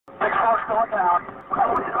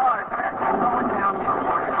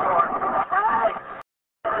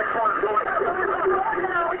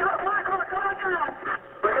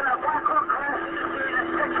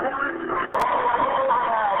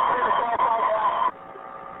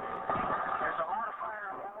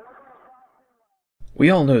We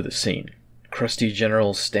all know the scene. Crusty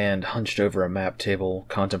generals stand hunched over a map table,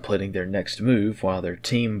 contemplating their next move while their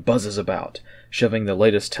team buzzes about, shoving the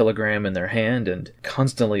latest telegram in their hand and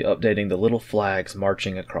constantly updating the little flags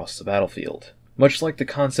marching across the battlefield. Much like the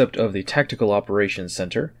concept of the Tactical Operations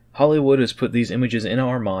Center, Hollywood has put these images in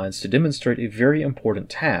our minds to demonstrate a very important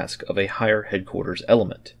task of a higher headquarters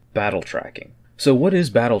element: battle tracking. So what is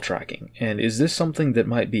battle tracking, and is this something that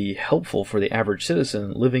might be helpful for the average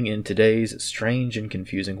citizen living in today's strange and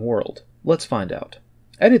confusing world? Let's find out.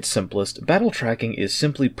 At its simplest, battle tracking is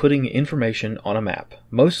simply putting information on a map,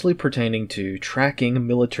 mostly pertaining to tracking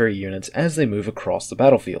military units as they move across the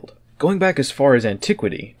battlefield. Going back as far as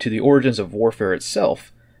antiquity, to the origins of warfare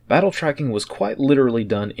itself, battle tracking was quite literally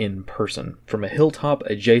done in person, from a hilltop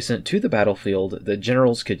adjacent to the battlefield that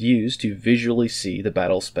generals could use to visually see the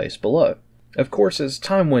battle space below. Of course, as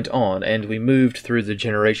time went on and we moved through the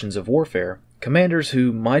generations of warfare, commanders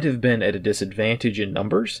who might have been at a disadvantage in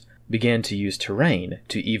numbers began to use terrain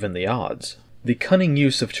to even the odds. The cunning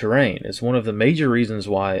use of terrain is one of the major reasons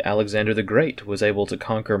why Alexander the Great was able to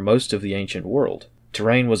conquer most of the ancient world.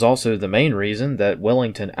 Terrain was also the main reason that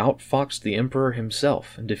Wellington outfoxed the Emperor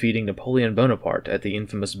himself, defeating Napoleon Bonaparte at the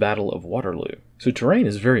infamous Battle of Waterloo. So terrain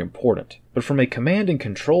is very important, but from a command and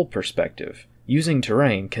control perspective, using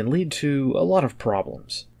terrain can lead to a lot of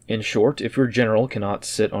problems. In short, if your general cannot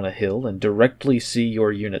sit on a hill and directly see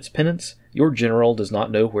your unit's pennants, your general does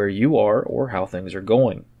not know where you are or how things are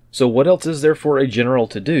going. So what else is there for a general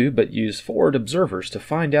to do but use forward observers to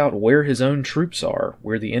find out where his own troops are,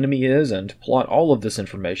 where the enemy is, and plot all of this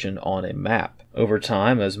information on a map? Over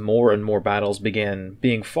time, as more and more battles began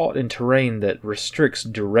being fought in terrain that restricts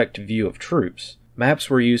direct view of troops, maps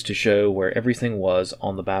were used to show where everything was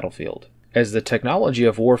on the battlefield. As the technology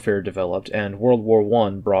of warfare developed and World War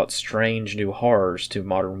I brought strange new horrors to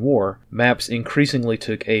modern war, maps increasingly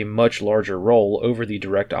took a much larger role over the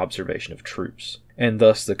direct observation of troops. And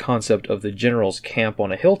thus the concept of the general's camp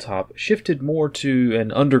on a hilltop shifted more to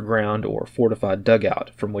an underground or fortified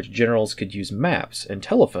dugout from which generals could use maps and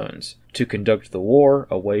telephones to conduct the war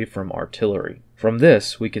away from artillery. From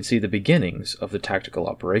this, we can see the beginnings of the Tactical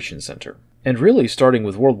Operations Center. And really, starting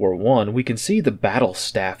with World War I, we can see the battle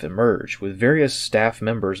staff emerge, with various staff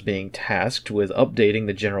members being tasked with updating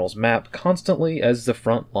the general's map constantly as the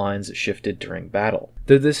front lines shifted during battle.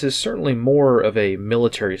 Though this is certainly more of a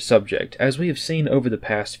military subject, as we have seen over the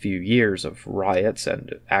past few years of riots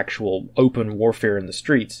and actual open warfare in the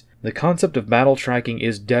streets, the concept of battle tracking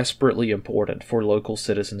is desperately important for local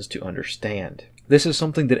citizens to understand. This is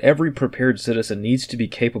something that every prepared citizen needs to be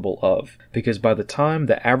capable of, because by the time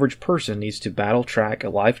the average person needs to battle track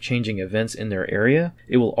life-changing events in their area,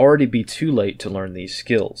 it will already be too late to learn these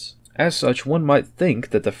skills. As such, one might think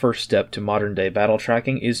that the first step to modern-day battle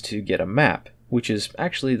tracking is to get a map, which is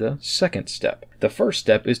actually the second step. The first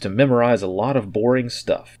step is to memorize a lot of boring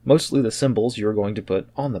stuff, mostly the symbols you're going to put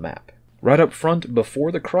on the map. Right up front,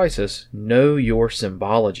 before the crisis, know your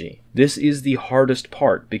symbology. This is the hardest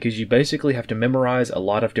part because you basically have to memorize a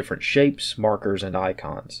lot of different shapes, markers, and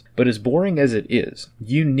icons. But as boring as it is,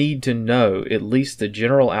 you need to know at least the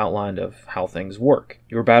general outline of how things work.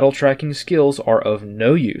 Your battle tracking skills are of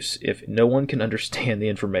no use if no one can understand the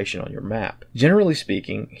information on your map. Generally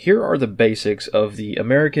speaking, here are the basics of the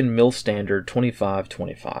American Mill Standard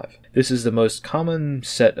 2525. This is the most common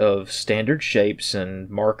set of standard shapes and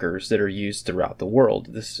markers that are used throughout the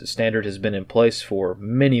world. This standard has been in place for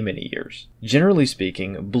many years. Generally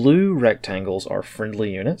speaking, blue rectangles are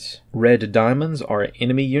friendly units, red diamonds are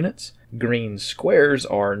enemy units, green squares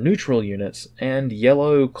are neutral units, and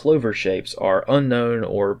yellow clover shapes are unknown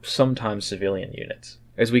or sometimes civilian units.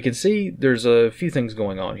 As we can see, there's a few things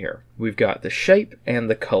going on here. We've got the shape and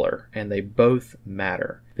the color, and they both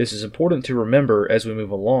matter. This is important to remember as we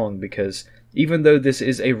move along because even though this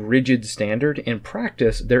is a rigid standard, in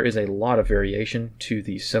practice there is a lot of variation to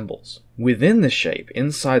these symbols. Within the shape,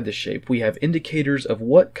 inside the shape, we have indicators of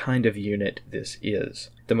what kind of unit this is.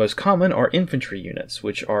 The most common are infantry units,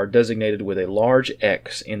 which are designated with a large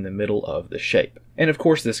X in the middle of the shape. And of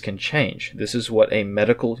course this can change. This is what a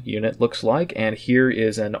medical unit looks like, and here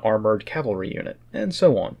is an armored cavalry unit, and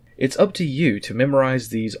so on. It's up to you to memorize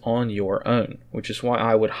these on your own, which is why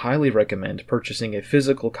I would highly recommend purchasing a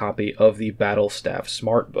physical copy of the Battle Staff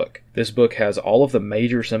Smart Book. This book has all of the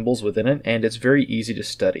major symbols within it, and it's very easy to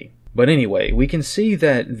study. But anyway, we can see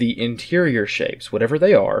that the interior shapes, whatever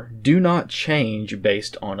they are, do not change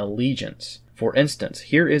based on allegiance. For instance,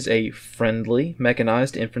 here is a friendly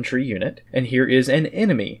mechanized infantry unit, and here is an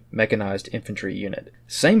enemy mechanized infantry unit.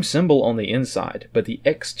 Same symbol on the inside, but the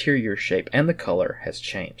exterior shape and the color has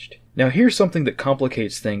changed. Now here's something that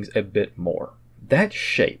complicates things a bit more. That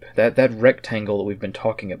shape, that rectangle that we've been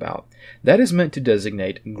talking about, that is meant to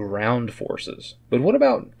designate ground forces. But what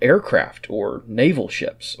about aircraft, or naval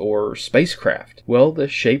ships, or spacecraft? Well, the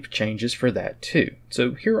shape changes for that too.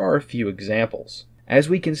 So here are a few examples. As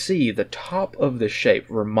we can see, the top of the shape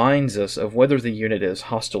reminds us of whether the unit is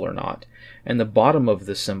hostile or not, and the bottom of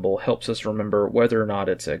the symbol helps us remember whether or not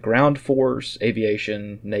it's a ground force,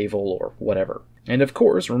 aviation, naval, or whatever. And of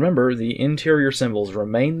course, remember, the interior symbols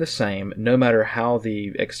remain the same no matter how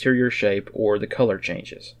the exterior shape or the color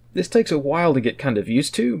changes. This takes a while to get kind of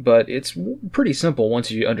used to, but it's pretty simple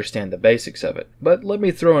once you understand the basics of it. But let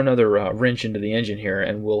me throw another wrench into the engine here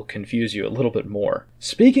and we'll confuse you a little bit more.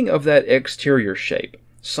 Speaking of that exterior shape,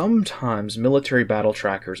 sometimes military battle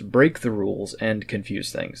trackers break the rules and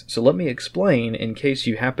confuse things, so let me explain in case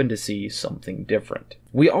you happen to see something different.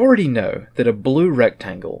 We already know that a blue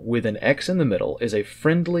rectangle with an X in the middle is a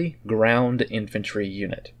friendly ground infantry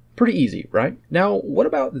unit. Pretty easy, right? Now, what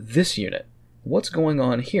about this unit? What's going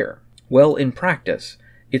on here? Well, in practice,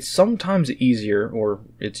 it's sometimes easier, or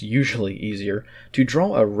it's usually easier, to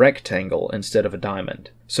draw a rectangle instead of a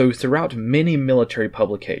diamond. So throughout many military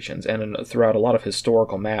publications, and throughout a lot of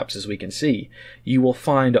historical maps as we can see, you will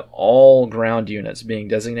find all ground units being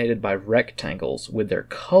designated by rectangles with their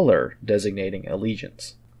color designating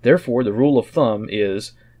allegiance. Therefore, the rule of thumb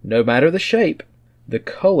is, no matter the shape, the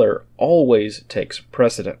color always takes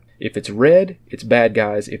precedent. If it's red, it's bad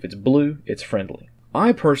guys. If it's blue, it's friendly.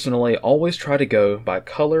 I personally always try to go by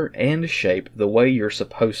color and shape the way you're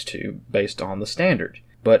supposed to based on the standard.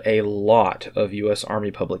 But a lot of U.S.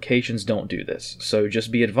 Army publications don't do this, so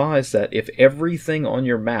just be advised that if everything on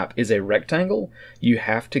your map is a rectangle, you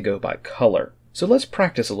have to go by color. So let's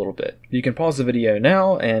practice a little bit. You can pause the video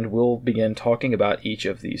now and we'll begin talking about each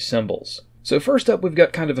of these symbols. So first up, we've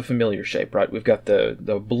got kind of a familiar shape, right? We've got the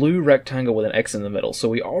blue rectangle with an X in the middle, so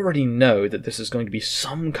we already know that this is going to be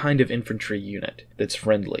some kind of infantry unit that's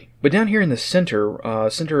friendly. But down here in the center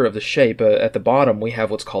of the shape, at the bottom, we have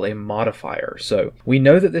what's called a modifier. So we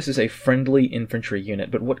know that this is a friendly infantry unit,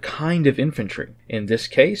 but what kind of infantry? In this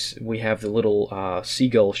case, we have the little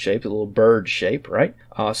seagull shape, the little bird shape, right?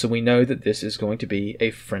 So we know that this is going to be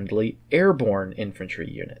a friendly airborne infantry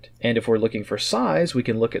unit. And if we're looking for size, we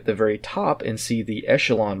can look at the very top and see the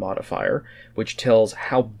echelon modifier, which tells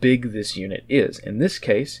how big this unit is. In this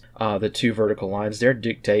case, the two vertical lines there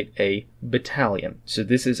dictate a battalion. So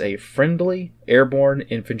this is a friendly airborne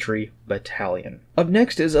infantry battalion. Up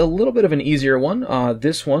next is a little bit of an easier one.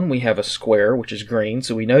 This one we have a square, which is green,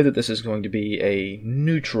 so we know that this is going to be a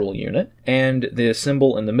neutral unit, and the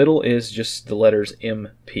symbol in the middle is just the letters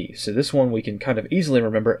MP. So this one we can kind of easily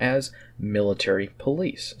remember as military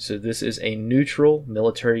police. So this is a neutral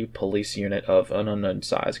military police unit of an unknown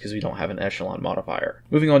size because we don't have an echelon modifier.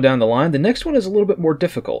 Moving on down the line, the next one is a little bit more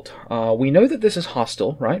difficult. We know that this is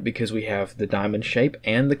hostile, right? Because we have the diamond shape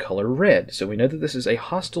and the color red. So we know that this is a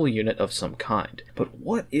hostile unit of some kind. But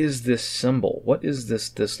what is this symbol? What is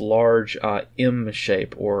this large M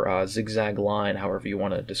shape or zigzag line, however you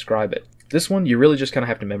want to describe it? This one you really just kind of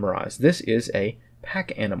have to memorize. This is a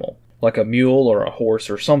pack animal, like a mule or a horse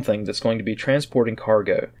or something that's going to be transporting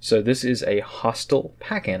cargo. So this is a hostile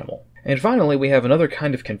pack animal. And finally, we have another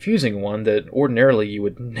kind of confusing one that ordinarily you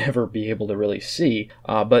would never be able to really see,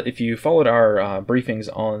 but if you followed our briefings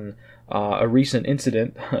on a recent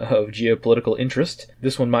incident of geopolitical interest,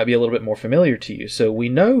 this one might be a little bit more familiar to you. So we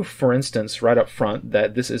know, for instance, right up front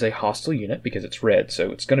that this is a hostile unit because it's red,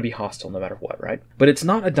 so it's going to be hostile no matter what, right? But it's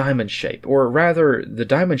not a diamond shape, or rather, the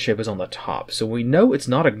diamond shape is on the top, so we know it's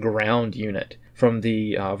not a ground unit. From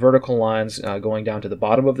the vertical lines going down to the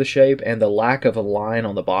bottom of the shape and the lack of a line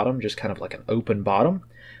on the bottom, just kind of like an open bottom,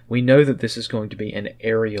 we know that this is going to be an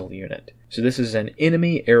aerial unit. So this is an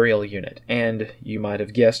enemy aerial unit, and you might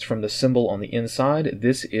have guessed from the symbol on the inside,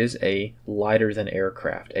 this is a lighter than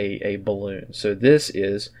aircraft, a balloon. So this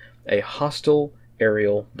is a hostile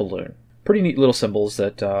aerial balloon. Pretty neat little symbols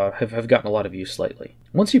that have gotten a lot of use lately.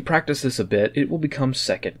 Once you practice this a bit, it will become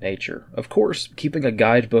second nature. Of course, keeping a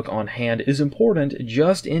guidebook on hand is important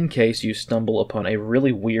just in case you stumble upon a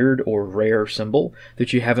really weird or rare symbol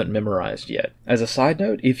that you haven't memorized yet. As a side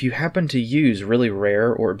note, if you happen to use really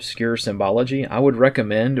rare or obscure symbology, I would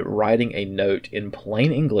recommend writing a note in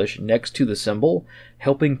plain English next to the symbol,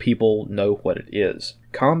 helping people know what it is.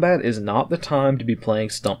 Combat is not the time to be playing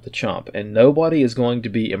Stump the Chump, and nobody is going to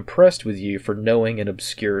be impressed with you for knowing an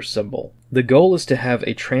obscure symbol. The goal is to have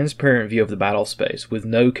a transparent view of the battle space with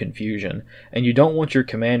no confusion, and you don't want your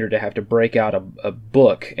commander to have to break out a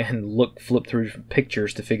book and flip through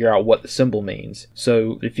pictures to figure out what the symbol means.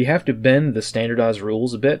 So if you have to bend the standardized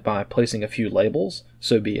rules a bit by placing a few labels,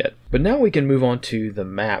 so be it. But now we can move on to the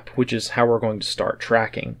map, which is how we're going to start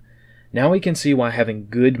tracking. Now we can see why having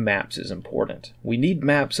good maps is important. We need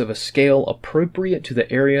maps of a scale appropriate to the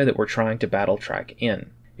area that we're trying to battle track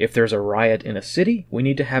in. If there's a riot in a city, we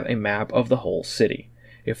need to have a map of the whole city.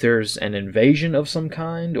 If there's an invasion of some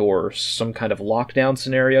kind, or some kind of lockdown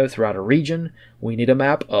scenario throughout a region, we need a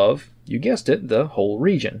map of, you guessed it, the whole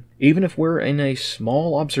region. Even if we're in a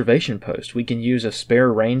small observation post, we can use a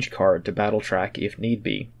spare range card to battle track if need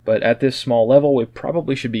be. But at this small level, we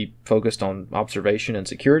probably should be focused on observation and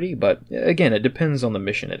security, but again, it depends on the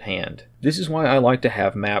mission at hand. This is why I like to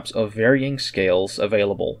have maps of varying scales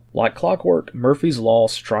available. Like clockwork, Murphy's Law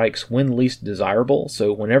strikes when least desirable,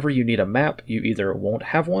 so whenever you need a map, you either won't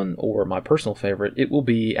have one, or my personal favorite, it will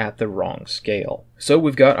be at the wrong scale. So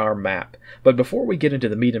we've got our map, but before we get into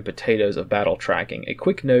the meat and potatoes of battle tracking, a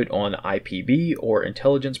quick note on IPB, or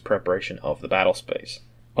intelligence preparation of the battle space.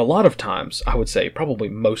 A lot of times, I would say probably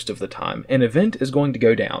most of the time, an event is going to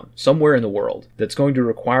go down somewhere in the world that's going to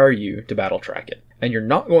require you to battle track it, and you're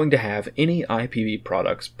not going to have any IPB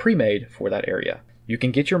products pre-made for that area. You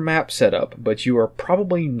can get your map set up, but you are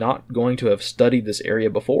probably not going to have studied this area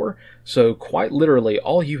before, so quite literally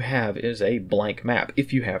all you have is a blank map,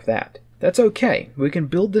 if you have that. That's okay, we can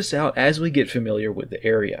build this out as we get familiar with the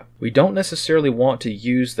area. We don't necessarily want to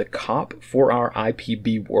use the COP for our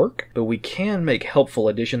IPB work, but we can make helpful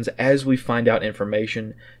additions as we find out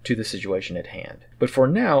information to the situation at hand. But for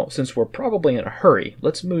now, since we're probably in a hurry,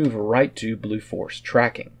 let's move right to Blue Force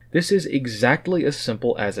tracking. This is exactly as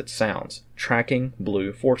simple as it sounds. Tracking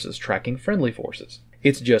blue forces, tracking friendly forces.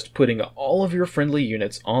 It's just putting all of your friendly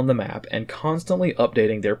units on the map and constantly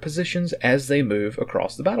updating their positions as they move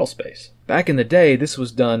across the battle space. Back in the day, this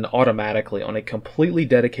was done automatically on a completely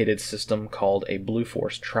dedicated system called a Blue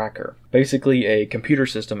Force tracker. Basically a computer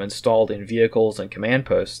system installed in vehicles and command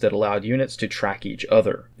posts that allowed units to track each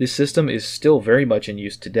other. This system is still very much in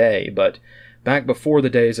use today, but back before the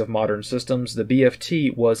days of modern systems, the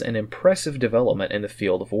BFT was an impressive development in the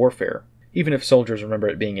field of warfare, even if soldiers remember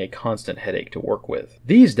it being a constant headache to work with.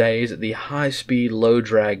 These days, the high-speed,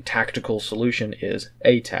 low-drag tactical solution is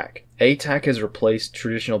ATAC. ATAC has replaced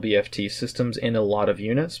traditional BFT systems in a lot of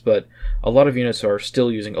units, but a lot of units are still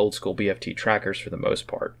using old-school BFT trackers for the most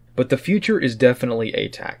part. But the future is definitely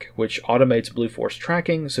ATAC, which automates Blue Force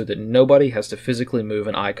tracking so that nobody has to physically move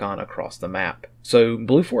an icon across the map. So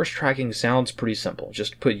Blue Force tracking sounds pretty simple,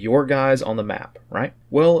 just put your guys on the map, right?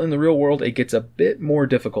 Well, in the real world it gets a bit more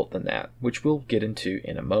difficult than that, which we'll get into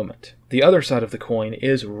in a moment. The other side of the coin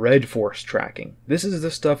is Red Force tracking. This is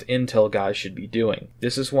the stuff Intel guys should be doing.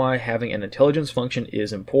 This is why having an intelligence function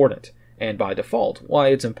is important, and by default, why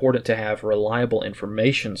it's important to have reliable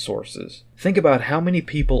information sources. Think about how many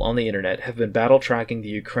people on the internet have been battle tracking the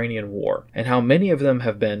Ukrainian war, and how many of them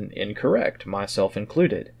have been incorrect, myself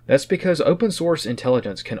included. That's because open source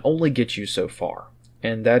intelligence can only get you so far,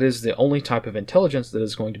 and that is the only type of intelligence that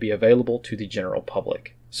is going to be available to the general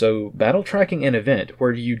public. So battle tracking an event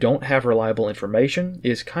where you don't have reliable information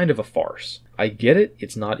is kind of a farce. I get it,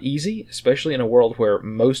 it's not easy, especially in a world where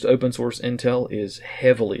most open source intel is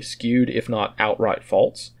heavily skewed, if not outright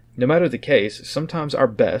false. No matter the case, sometimes our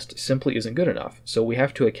best simply isn't good enough, so we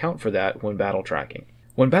have to account for that when battle tracking.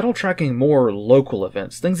 When battle tracking more local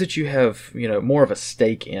events, things that you have, more of a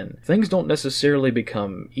stake in, things don't necessarily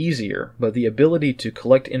become easier, but the ability to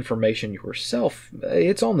collect information yourself,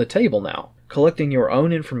 it's on the table now. Collecting your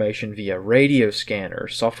own information via radio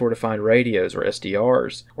scanners, software-defined radios or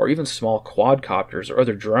SDRs, or even small quadcopters or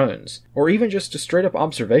other drones, or even just a straight-up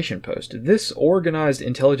observation post. This organized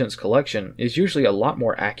intelligence collection is usually a lot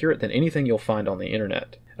more accurate than anything you'll find on the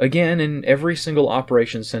internet. Again, in every single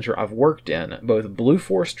operations center I've worked in, both blue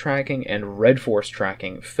force tracking and red force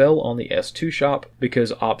tracking fell on the S2 shop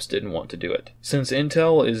because ops didn't want to do it. Since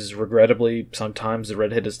Intel is regrettably sometimes the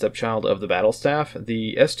red-headed stepchild of the battle staff,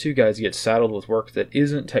 the S2 guys get saddled with work that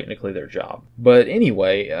isn't technically their job. But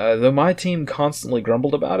anyway, though my team constantly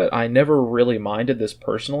grumbled about it, I never really minded this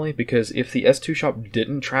personally, because if the S2 shop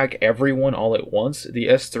didn't track everyone all at once, the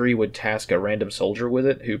S3 would task a random soldier with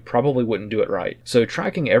it who probably wouldn't do it right. So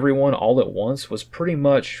tracking everyone all at once was pretty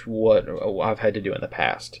much what I've had to do in the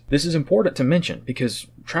past. This is important to mention because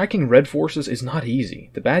tracking red forces is not easy.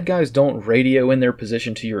 The bad guys don't radio in their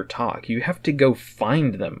position to your talk. You have to go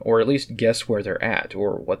find them, or at least guess where they're at,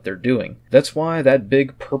 or what they're doing. That's why that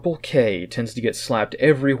big purple K tends to get slapped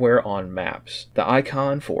everywhere on maps, the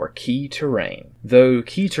icon for key terrain. Though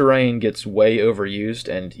key terrain gets way overused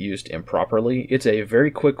and used improperly, it's a very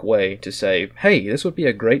quick way to say, hey, this would be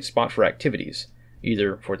a great spot for activities,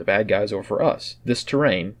 either for the bad guys or for us. This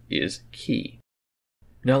terrain is key.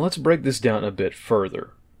 Now let's break this down a bit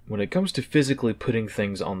further. When it comes to physically putting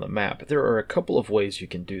things on the map, there are a couple of ways you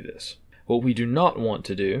can do this. What we do not want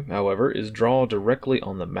to do, however, is draw directly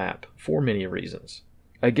on the map, for many reasons.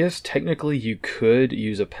 I guess technically you could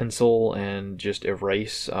use a pencil and just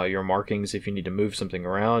erase your markings if you need to move something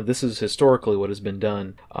around. This is historically what has been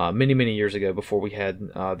done many years ago, before we had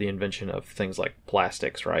the invention of things like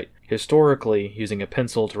plastics, right? Historically, using a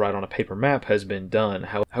pencil to write on a paper map has been done.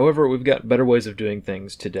 However, we've got better ways of doing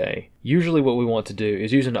things today. Usually what we want to do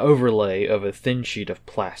is use an overlay of a thin sheet of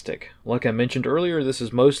plastic. Like I mentioned earlier, this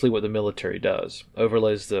is mostly what the military does.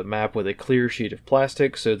 Overlays the map with a clear sheet of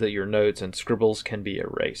plastic so that your notes and scribbles can be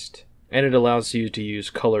erased. And it allows you to use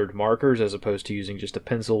colored markers as opposed to using just a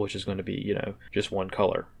pencil, which is going to be, just one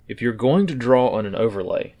color. If you're going to draw on an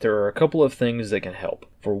overlay, there are a couple of things that can help.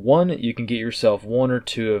 For one, you can get yourself one or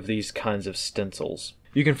two of these kinds of stencils.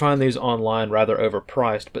 You can find these online rather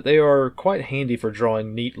overpriced, but they are quite handy for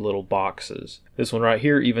drawing neat little boxes. This one right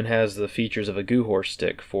here even has the features of a goo horse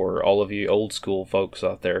stick for all of you old school folks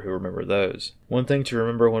out there who remember those. One thing to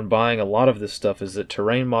remember when buying a lot of this stuff is that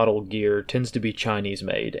terrain model gear tends to be Chinese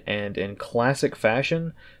made, and in classic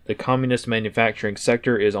fashion, the communist manufacturing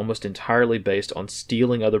sector is almost entirely based on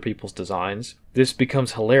stealing other people's designs. This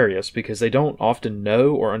becomes hilarious because they don't often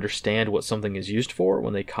know or understand what something is used for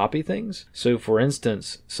when they copy things. So for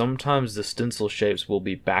instance, sometimes the stencil shapes will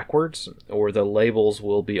be backwards, or the labels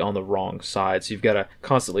will be on the wrong side, so you've got to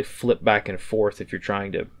constantly flip back and forth if you're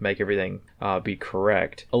trying to make everything be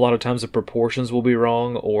correct. A lot of times the proportions will be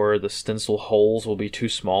wrong, or the stencil holes will be too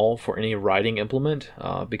small for any writing implement,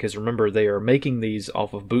 because remember, they are making these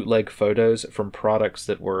off of bootleg photos from products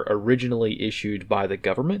that were originally issued by the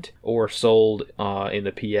government or sold in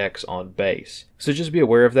the PX on base. So just be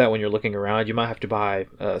aware of that when you're looking around. You might have to buy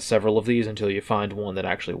several of these until you find one that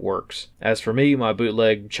actually works. As for me, my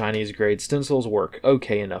bootleg Chinese grade stencils work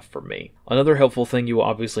okay enough for me. Another helpful thing you will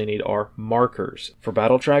obviously need are markers. For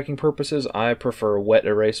battle tracking purposes, I prefer wet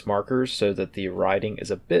erase markers so that the writing is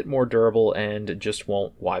a bit more durable and just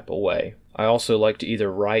won't wipe away. I also like to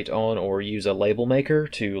either write on or use a label maker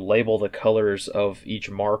to label the colors of each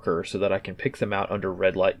marker so that I can pick them out under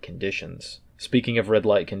red light conditions. Speaking of red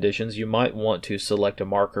light conditions, you might want to select a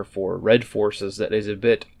marker for red forces that is a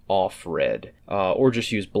bit off red, or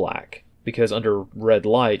just use black. Because under red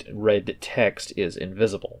light, red text is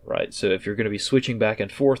invisible, right? So if you're going to be switching back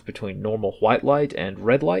and forth between normal white light and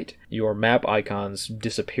red light, your map icons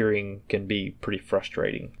disappearing can be pretty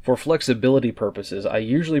frustrating. For flexibility purposes, I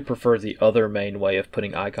usually prefer the other main way of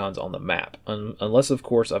putting icons on the map, unless of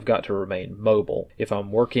course I've got to remain mobile. If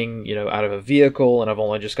I'm working, out of a vehicle and I've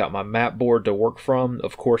only just got my map board to work from,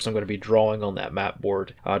 of course I'm going to be drawing on that map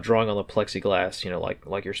board, drawing on the plexiglass,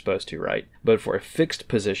 like you're supposed to, right? But for a fixed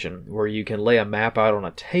position where you can lay a map out on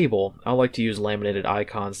a table, I like to use laminated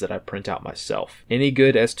icons that I print out myself. Any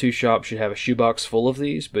good S2 shop should have a shoebox full of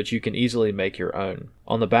these, but you can easily make your own.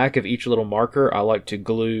 On the back of each little marker, I like to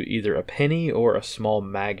glue either a penny or a small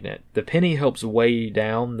magnet. The penny helps weigh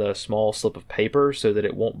down the small slip of paper so that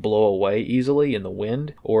it won't blow away easily in the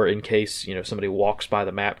wind, or in case, somebody walks by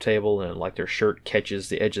the map table and like their shirt catches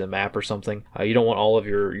the edge of the map or something. You don't want all of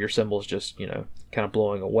your symbols just, kind of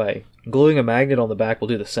blowing away. Gluing a magnet on the back will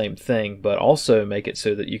do the same thing, but also make it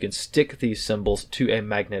so that you can stick these symbols to a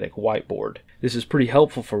magnetic whiteboard. This is pretty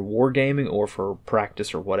helpful for wargaming or for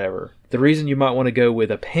practice or whatever. The reason you might want to go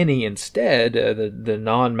with a penny instead, the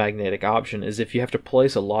non-magnetic option, is if you have to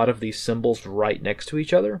place a lot of these symbols right next to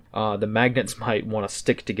each other, the magnets might want to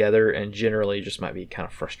stick together and generally just might be kind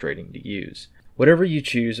of frustrating to use. Whatever you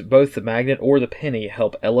choose, both the magnet or the penny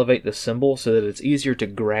help elevate the symbol so that it's easier to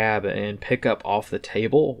grab and pick up off the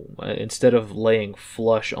table instead of laying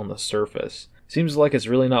flush on the surface. Seems like it's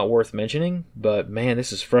really not worth mentioning, but man,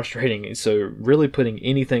 this is frustrating. So really putting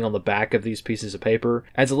anything on the back of these pieces of paper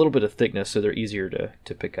adds a little bit of thickness so they're easier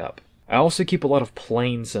to pick up. I also keep a lot of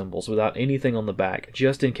plain symbols without anything on the back,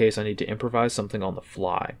 just in case I need to improvise something on the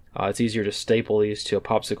fly. It's easier to staple these to a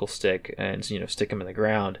popsicle stick and stick them in the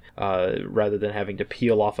ground rather than having to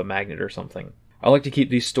peel off a magnet or something. I like to keep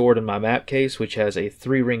these stored in my map case, which has a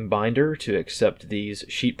 3-ring binder to accept these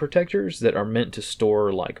sheet protectors that are meant to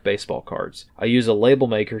store like baseball cards. I use a label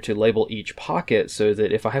maker to label each pocket so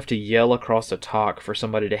that if I have to yell across the talk for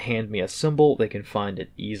somebody to hand me a symbol, they can find it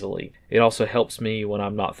easily. It also helps me when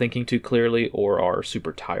I'm not thinking too clearly or are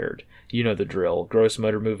super tired. You know the drill. Gross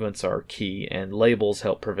motor movements are key, and labels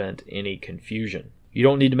help prevent any confusion. You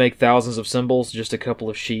don't need to make thousands of symbols, just a couple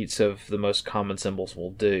of sheets of the most common symbols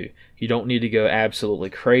will do. You don't need to go absolutely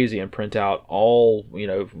crazy and print out all,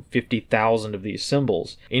 50,000 of these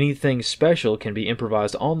symbols. Anything special can be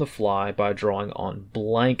improvised on the fly by drawing on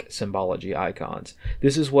blank Symbology icons.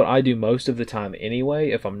 This is what I do most of the time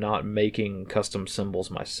anyway if I'm not making custom symbols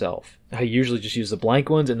myself. I usually just use the blank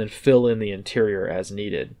ones and then fill in the interior as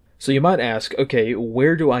needed. So you might ask, okay,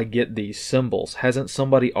 where do I get these symbols? Hasn't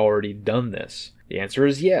somebody already done this? The answer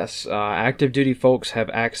is yes. Active duty folks have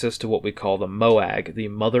access to what we call the MOAG, the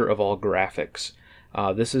mother of all graphics.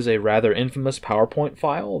 This is a rather infamous PowerPoint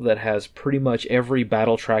file that has pretty much every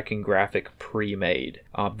battle tracking graphic pre-made.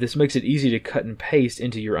 This makes it easy to cut and paste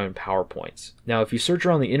into your own PowerPoints. Now, if you search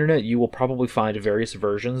around the internet, you will probably find various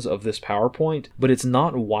versions of this PowerPoint, but it's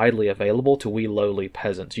not widely available to we lowly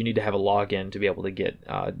peasants. You need to have a login to be able to get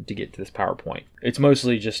to this PowerPoint. It's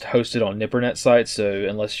mostly just hosted on Nippernet sites, so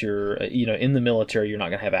unless you're in the military, you're not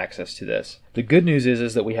going to have access to this. The good news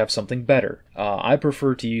is that we have something better. I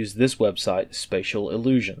prefer to use this website, Spatial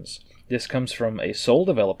Illusions. This comes from a sole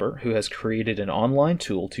developer who has created an online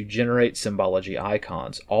tool to generate Symbology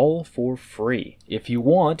icons, all for free. If you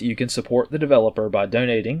want, you can support the developer by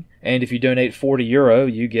donating, and if you donate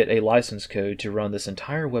 €40, you get a license code to run this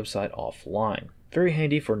entire website offline. Very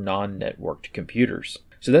handy for non-networked computers.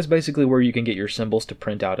 So that's basically where you can get your symbols to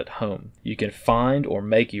print out at home. You can find or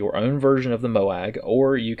make your own version of the MOAG,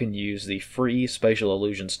 or you can use the free Spatial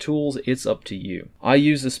Illusions tools. It's up to you. I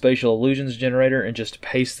use the Spatial Illusions generator and just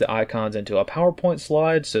paste the icons into a PowerPoint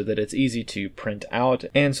slide so that it's easy to print out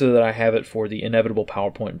and so that I have it for the inevitable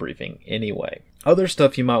PowerPoint briefing anyway. Other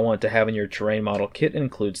stuff you might want to have in your terrain model kit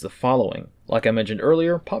includes the following. Like I mentioned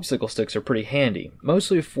earlier, popsicle sticks are pretty handy,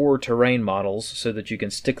 mostly for terrain models so that you can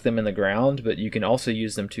stick them in the ground, but you can also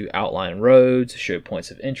use them to outline roads, show points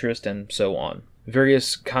of interest, and so on.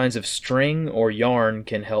 Various kinds of string or yarn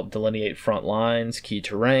can help delineate front lines, key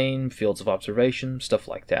terrain, fields of observation, stuff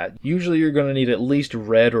like that. Usually you're going to need at least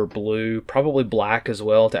red or blue, probably black as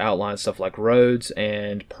well to outline stuff like roads,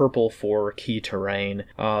 and purple for key terrain.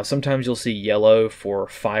 Sometimes you'll see yellow for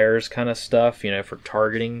fires kind of stuff, for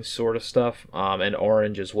targeting sort of stuff, and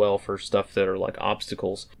orange as well for stuff that are like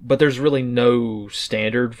obstacles. But there's really no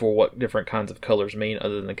standard for what different kinds of colors mean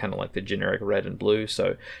other than kind of like the generic red and blue,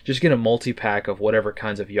 so just get a multi-pack of whatever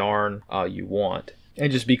kinds of yarn you want. And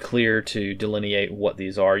just be clear to delineate what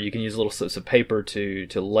these are. You can use little slips of paper to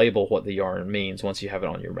label what the yarn means once you have it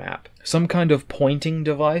on your map. Some kind of pointing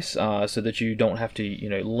device so that you don't have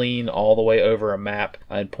to lean all the way over a map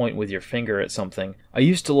and point with your finger at something. I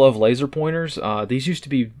used to love laser pointers. These used to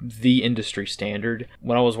be the industry standard.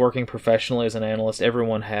 When I was working professionally as an analyst,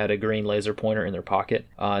 everyone had a green laser pointer in their pocket.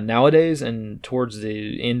 Nowadays, and towards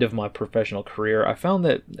the end of my professional career, I found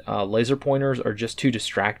that laser pointers are just too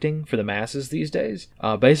distracting for the masses these days.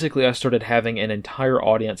 Basically, I started having an entire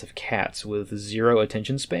audience of cats with zero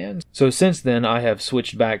attention spans. So since then, I have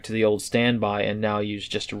switched back to the old standby and now use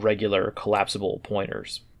just regular collapsible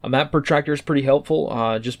pointers. A map protractor is pretty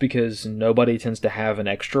helpful just because nobody tends to have an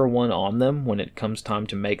extra one on them when it comes time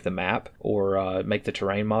to make the map or make the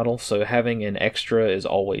terrain model, so having an extra is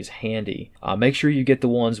always handy. Make sure you get the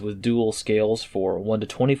ones with dual scales for 1 to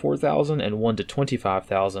 24,000 and 1 to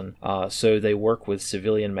 25,000 so they work with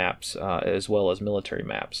civilian maps as well as military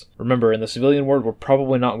maps. Remember, in the civilian world, we're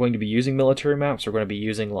probably not going to be using military maps. We're going to be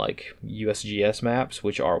using like USGS maps,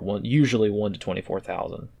 which are usually 1 to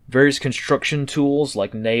 24,000. Various construction tools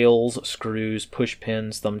like nails, screws, push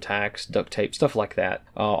pins, thumbtacks, duct tape, stuff like that.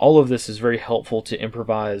 All of this is very helpful to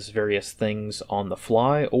improvise various things on the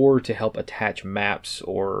fly or to help attach maps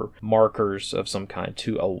or markers of some kind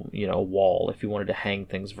to a wall if you wanted to hang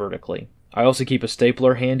things vertically. I also keep a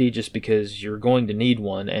stapler handy just because you're going to need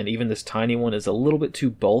one, and even this tiny one is a little bit too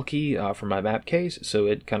bulky for my map case, so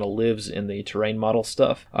it kind of lives in the terrain model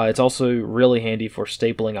stuff. It's also really handy for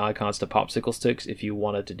stapling icons to popsicle sticks if you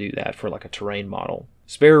wanted to do that for like a terrain model.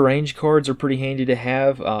 Spare range cards are pretty handy to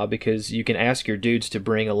have because you can ask your dudes to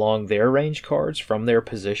bring along their range cards from their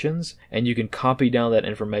positions, and you can copy down that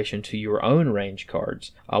information to your own range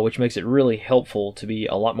cards, which makes it really helpful to be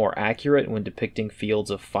a lot more accurate when depicting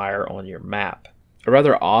fields of fire on your map. A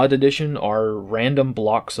rather odd addition are random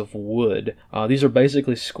blocks of wood. These are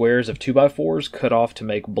basically squares of 2x4s cut off to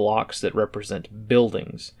make blocks that represent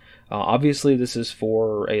buildings. Obviously this is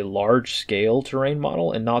for a large scale terrain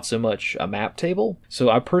model and not so much a map table, so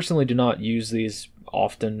I personally do not use these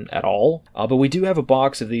often at all, but we do have a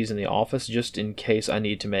box of these in the office just in case I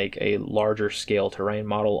need to make a larger scale terrain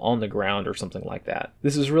model on the ground or something like that.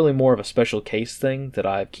 This is really more of a special case thing that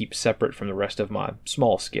I keep separate from the rest of my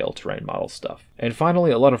small scale terrain model stuff. And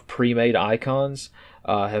finally, a lot of pre-made icons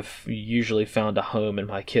have usually found a home in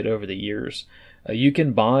my kit over the years. You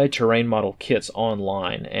can buy terrain model kits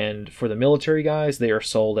online, and for the military guys, they are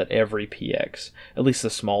sold at every PX. At least the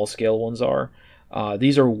small scale ones are.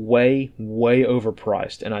 These are way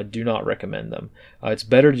overpriced, and I do not recommend them. It's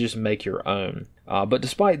better to just make your own. But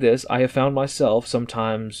despite this, I have found myself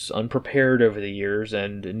sometimes unprepared over the years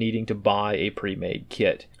and needing to buy a pre-made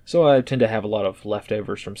kit. So I tend to have a lot of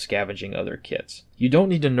leftovers from scavenging other kits. You don't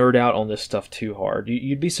need to nerd out on this stuff too hard.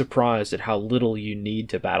 You'd be surprised at how little you need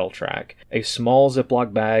to battle track. A small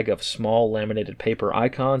Ziploc bag of small laminated paper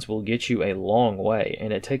icons will get you a long way,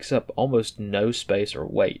 and it takes up almost no space or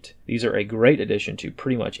weight. These are a great addition to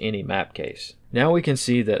pretty much any map case. Now we can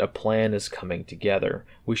see that a plan is coming together.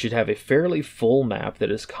 We should have a fairly full map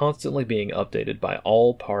that is constantly being updated by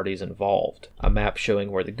all parties involved. A map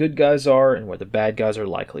showing where the good guys are and where the bad guys are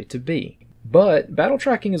likely to be. But battle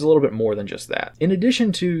tracking is a little bit more than just that. In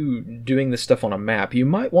addition to doing this stuff on a map, you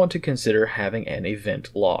might want to consider having an event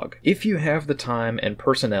log. If you have the time and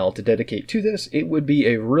personnel to dedicate to this, it would be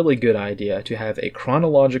a really good idea to have a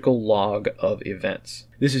chronological log of events.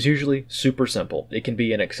 This is usually super simple. It can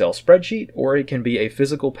be an Excel spreadsheet, or it can be a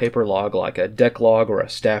physical paper log like a deck log or a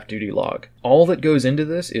staff duty log. All that goes into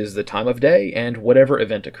this is the time of day and whatever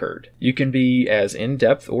event occurred. You can be as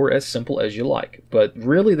in-depth or as simple as you like, but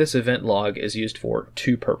really this event log is used for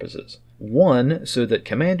two purposes. One, so that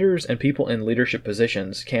commanders and people in leadership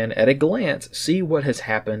positions can, at a glance, see what has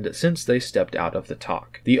happened since they stepped out of the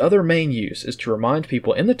talk. The other main use is to remind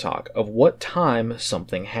people in the talk of what time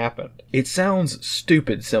something happened. It sounds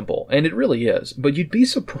stupid simple, and it really is, but you'd be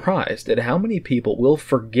surprised at how many people will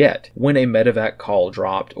forget when a medevac call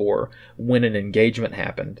dropped or when an engagement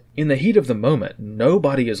happened. In the heat of the moment,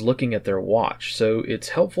 nobody is looking at their watch, so it's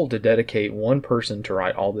helpful to dedicate one person to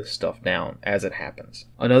write all this stuff down as it happens.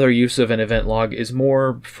 Another use of an event log is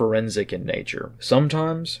more forensic in nature.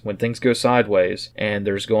 Sometimes, when things go sideways, and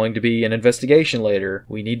there's going to be an investigation later,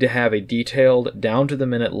 we need to have a detailed,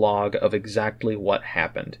 down-to-the-minute log of exactly what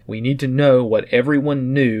happened. We need to know what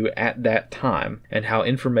everyone knew at that time, and how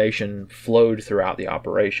information flowed throughout the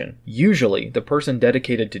operation. Usually, the person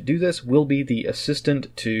dedicated to do this will be the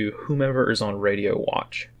assistant to whomever is on radio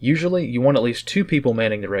watch. Usually, you want at least two people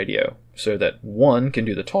manning the radio, so that one can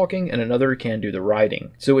do the talking and another can do the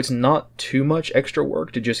writing. So it's not too much extra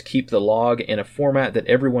work to just keep the log in a format that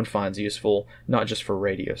everyone finds useful, not just for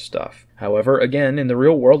radio stuff. However, again, in the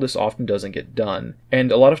real world this often doesn't get done,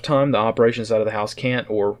 and a lot of time the operations side of the house can't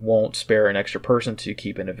or won't spare an extra person to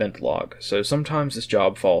keep an event log. So sometimes this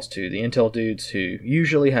job falls to the intel dudes, who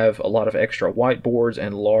usually have a lot of extra whiteboards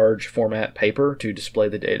and large format paper to display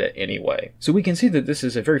the data anyway. So we can see that this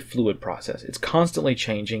is a very fluid process. It's constantly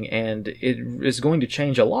changing, and it is going to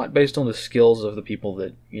change a lot based on the skills of the people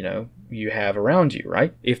that, you have around you,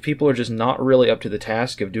 right? If people are just not really up to the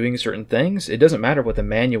task of doing certain things, it doesn't matter what the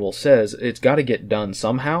manual says, it's got to get done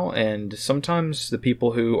somehow, and sometimes the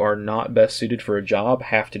people who are not best suited for a job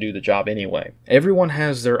have to do the job anyway. Everyone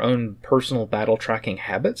has their own personal battle tracking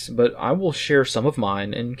habits, but I will share some of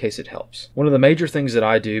mine in case it helps. One of the major things that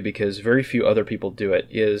I do, because very few other people do it,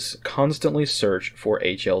 is constantly search for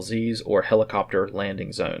HLZs or helicopter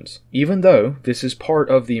landing zones. Even though this is part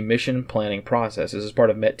of the mission planning process, this is part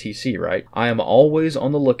of METTC, right? I am always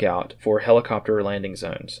on the lookout for helicopter landing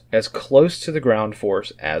zones, as close to the ground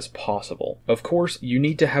force as possible. Of course, you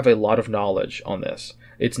need to have a lot of knowledge on this.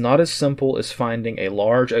 It's not as simple as finding a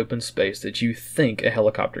large open space that you think a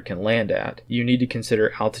helicopter can land at. You need to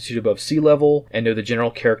consider altitude above sea level and know the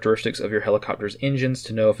general characteristics of your helicopter's engines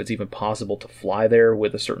to know if it's even possible to fly there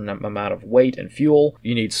with a certain amount of weight and fuel.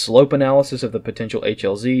 You need slope analysis of the potential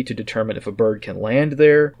HLZ to determine if a bird can land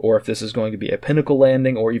there, or if this is going to be a pinnacle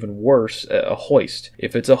landing, or even worse, a hoist.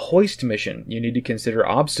 If it's a hoist mission, you need to consider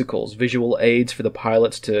obstacles, visual aids for the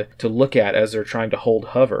pilots to look at as they're trying to hold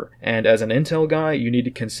hover. And as an intel guy, you need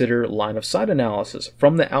to consider line of sight analysis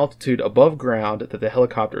from the altitude above ground that the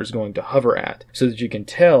helicopter is going to hover at, so that you can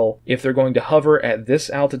tell if they're going to hover at this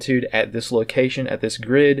altitude, at this location, at this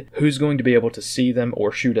grid, who's going to be able to see them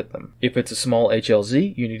or shoot at them. If it's a small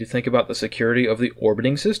HLZ, you need to think about the security of the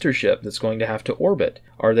orbiting sister ship that's going to have to orbit.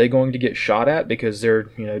 Are they going to get shot at because they're,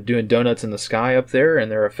 doing donuts in the sky up there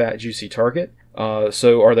and they're a fat, juicy target?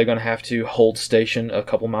 So are they going to have to hold station a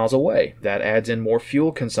couple miles away? That adds in more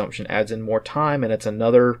fuel consumption, adds in more time, and it's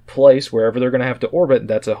another place wherever they're going to have to orbit.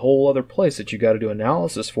 That's a whole other place that you got to do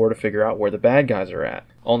analysis for to figure out where the bad guys are at.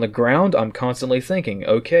 On the ground, I'm constantly thinking,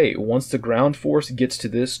 okay, once the ground force gets to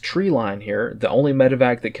this tree line here, the only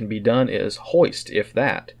medevac that can be done is hoist, if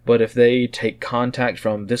that. But if they take contact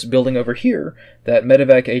from this building over here, that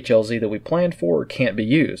medevac HLZ that we planned for can't be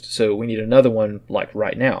used, so we need another one like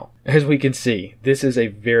right now. As we can see, this is a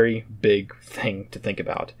very big thing to think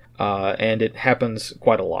about. And it happens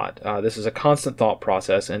quite a lot. This is a constant thought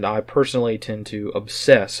process, and I personally tend to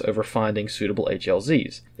obsess over finding suitable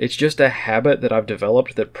HLZs. It's just a habit that I've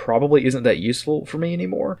developed that probably isn't that useful for me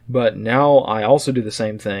anymore, but now I also do the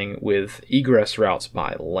same thing with egress routes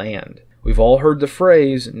by land. We've all heard the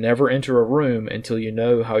phrase, never enter a room until you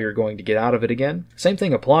know how you're going to get out of it again. Same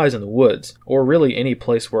thing applies in the woods, or really any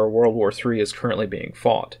place where World War III is currently being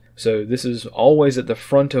fought. So this is always at the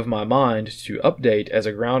front of my mind to update as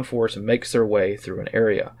a ground force makes their way through an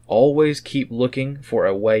area. Always keep looking for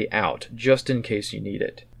a way out, just in case you need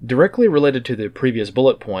it. Directly related to the previous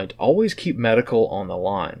bullet point, always keep medical on the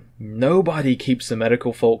line. Nobody keeps the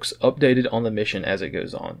medical folks updated on the mission as it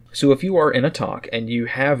goes on. So if you are in a talk and you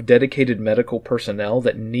have dedicated medical personnel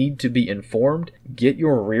that need to be informed, get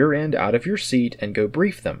your rear end out of your seat and go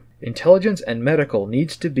brief them. Intelligence and medical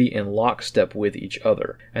needs to be in lockstep with each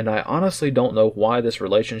other, and I honestly don't know why this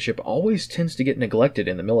relationship always tends to get neglected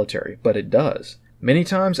in the military, but it does. Many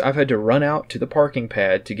times I've had to run out to the parking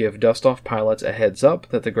pad to give dust-off pilots a heads up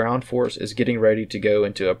that the ground force is getting ready to go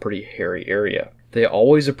into a pretty hairy area. They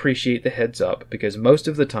always appreciate the heads up because most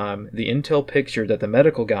of the time the intel picture that the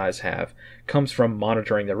medical guys have comes from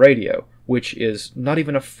monitoring the radio, which is not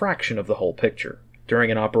even a fraction of the whole picture.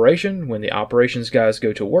 During an operation, when the operations guys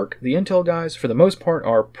go to work, the intel guys, for the most part,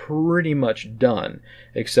 are pretty much done,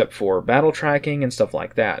 except for battle tracking and stuff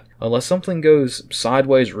like that. Unless something goes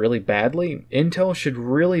sideways really badly, intel should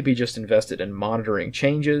really be just invested in monitoring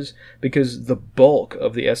changes, because the bulk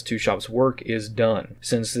of the S2 shop's work is done.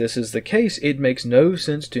 Since this is the case, it makes no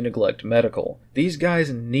sense to neglect medical. These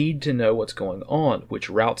guys need to know what's going on, which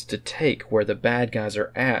routes to take, where the bad guys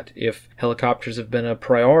are at. If helicopters have been a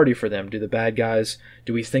priority for them,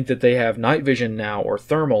 do we think that they have night vision now, or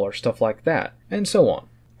thermal, or stuff like that, and so on.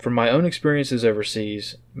 From my own experiences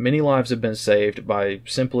overseas, many lives have been saved by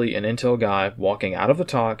simply an intel guy walking out of the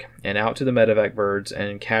talk and out to the medevac birds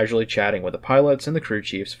and casually chatting with the pilots and the crew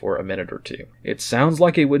chiefs for a minute or two. It sounds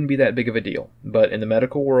like it wouldn't be that big of a deal, but in the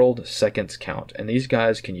medical world, seconds count, and these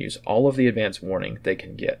guys can use all of the advance warning they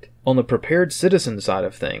can get. On the prepared citizen side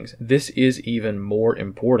of things, this is even more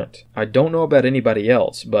important. I don't know about anybody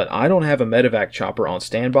else, but I don't have a medevac chopper on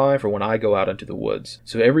standby for when I go out into the woods,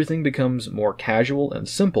 so everything becomes more casual and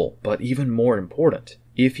simple, but even more important.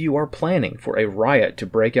 If you are planning for a riot to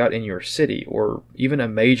break out in your city, or even a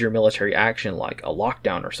major military action like a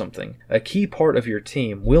lockdown or something, a key part of your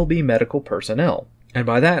team will be medical personnel. And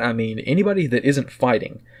by that I mean anybody that isn't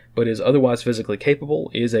fighting, but is otherwise physically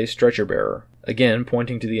capable, is a stretcher bearer. Again,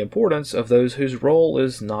 pointing to the importance of those whose role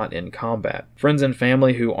is not in combat. Friends and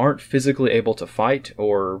family who aren't physically able to fight,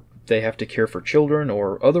 or they have to care for children,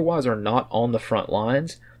 or otherwise are not on the front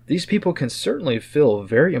lines, these people can certainly fill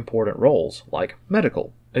very important roles, like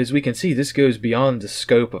medical. As we can see, this goes beyond the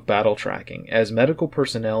scope of battle tracking, as medical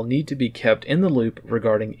personnel need to be kept in the loop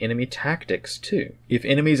regarding enemy tactics too. If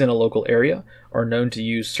enemies in a local area are known to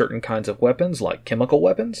use certain kinds of weapons, like chemical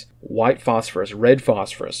weapons, white phosphorus, red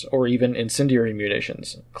phosphorus, or even incendiary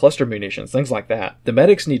munitions, cluster munitions, things like that, the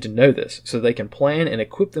medics need to know this so they can plan and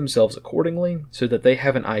equip themselves accordingly so that they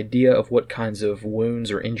have an idea of what kinds of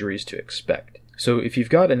wounds or injuries to expect. So if you've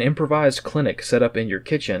got an improvised clinic set up in your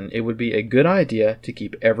kitchen, it would be a good idea to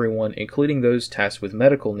keep everyone, including those tasked with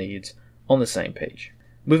medical needs, on the same page.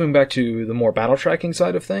 Moving back to the more battle tracking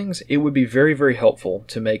side of things, it would be very, very helpful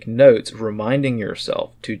to make notes reminding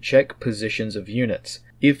yourself to check positions of units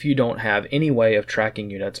if you don't have any way of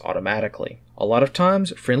tracking units automatically. A lot of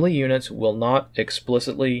times, friendly units will not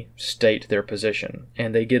explicitly state their position,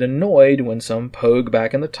 and they get annoyed when some pogue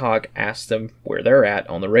back in the talk asks them where they're at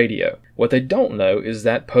on the radio. What they don't know is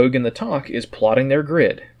that pogue in the talk is plotting their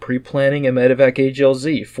grid, pre-planning a medevac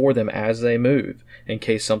HLZ for them as they move, in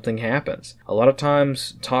case something happens. A lot of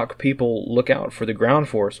times, talk people look out for the ground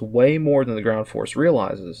force way more than the ground force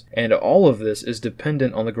realizes, and all of this is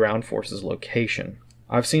dependent on the ground force's location.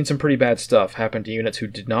 I've seen some pretty bad stuff happen to units who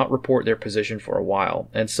did not report their position for a while,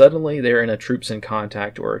 and suddenly they're in a troops in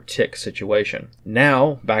contact or a tick situation.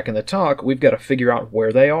 Now, back in the talk, we've got to figure out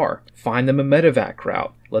where they are, find them a medevac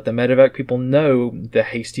route, let the medevac people know the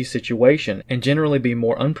hasty situation, and generally be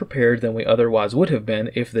more unprepared than we otherwise would have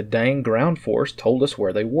been if the dang ground force told us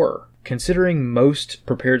where they were. Considering most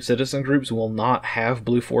prepared citizen groups will not have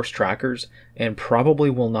Blue Force trackers and probably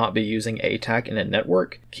will not be using ATAC in a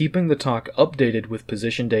network, keeping the talk updated with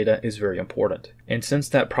position data is very important. And since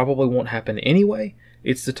that probably won't happen anyway,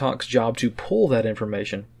 it's the talk's job to pull that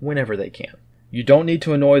information whenever they can. You don't need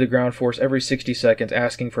to annoy the ground force every 60 seconds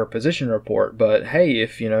asking for a position report, but hey,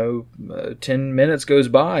 if 10 minutes goes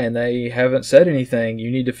by and they haven't said anything, you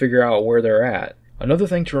need to figure out where they're at. Another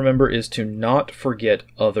thing to remember is to not forget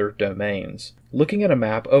other domains. Looking at a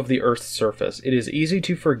map of the Earth's surface, it is easy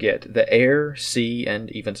to forget the air, sea,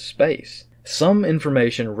 and even space. Some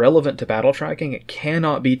information relevant to battle tracking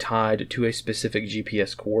cannot be tied to a specific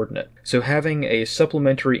GPS coordinate, so having a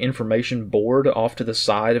supplementary information board off to the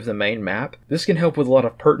side of the main map, this can help with a lot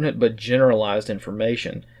of pertinent but generalized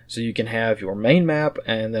information. So you can have your main map,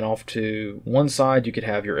 and then off to one side you could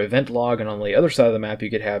have your event log, and on the other side of the map you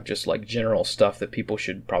could have just like general stuff that people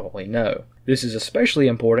should probably know. This is especially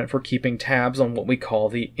important for keeping tabs on what we call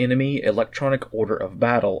the Enemy Electronic Order of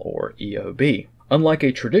Battle, or EOB. Unlike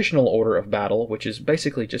a traditional order of battle, which is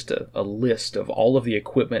basically just a list of all of the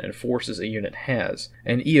equipment and forces a unit has,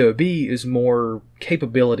 an EOB is more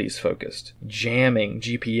capabilities focused. Jamming,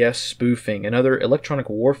 GPS spoofing, and other electronic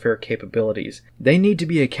warfare capabilities, they need to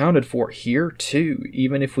be accounted for here too,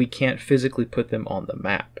 even if we can't physically put them on the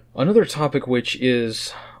map. Another topic which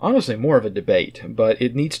is honestly more of a debate, but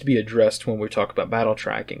it needs to be addressed when we talk about battle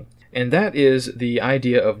tracking, and that is the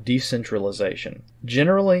idea of decentralization.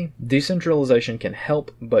 Generally, decentralization can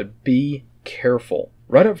help, but be careful.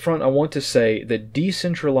 Right up front, I want to say that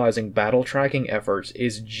decentralizing battle tracking efforts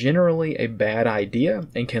is generally a bad idea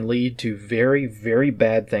and can lead to very, very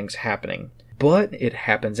bad things happening. But it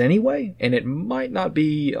happens anyway, and it might not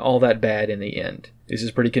be all that bad in the end. This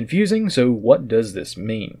is pretty confusing, so what does this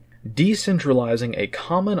mean? Decentralizing a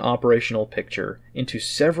common operational picture into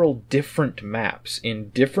several different maps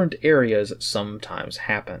in different areas sometimes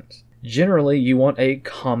happens. Generally, you want a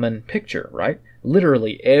common picture, right?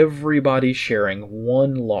 Literally everybody sharing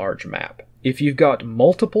one large map. If you've got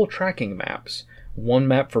multiple tracking maps, one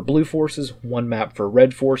map for blue forces, one map for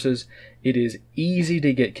red forces, it is easy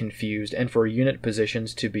to get confused and for unit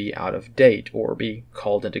positions to be out of date or be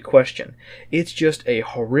called into question. It's just a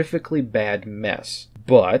horrifically bad mess.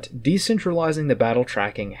 But decentralizing the battle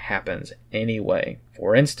tracking happens anyway.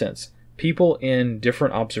 For instance, people in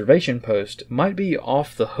different observation posts might be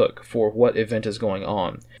off the hook for what event is going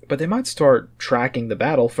on, but they might start tracking the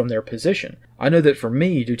battle from their position. I know that for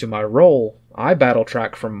me, due to my role, I battle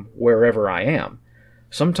track from wherever I am.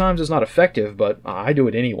 Sometimes it's not effective, but I do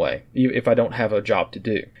it anyway, if I don't have a job to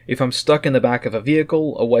do. If I'm stuck in the back of a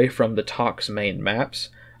vehicle away from the TOC's main maps,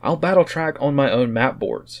 I'll battle track on my own map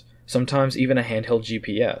boards, sometimes even a handheld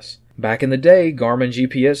GPS. Back in the day, Garmin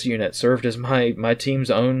GPS unit served as my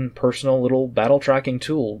team's own personal little battle tracking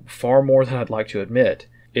tool, far more than I'd like to admit.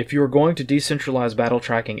 If you're going to decentralize battle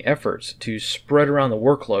tracking efforts to spread around the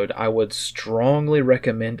workload, I would strongly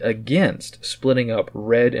recommend against splitting up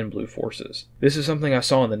red and blue forces. This is something I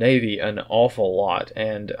saw in the Navy an awful lot,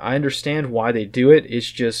 and I understand why they do it. It's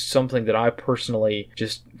just something that I personally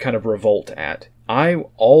just kind of revolt at. I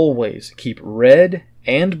always keep red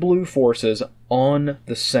and blue forces on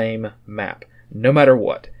the same map, no matter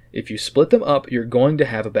what. If you split them up, you're going to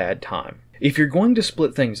have a bad time. If you're going to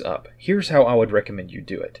split things up, here's how I would recommend you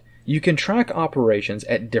do it. You can track operations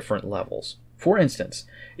at different levels. For instance,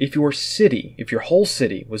 if your whole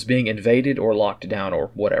city was being invaded or locked down or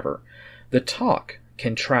whatever, the TOC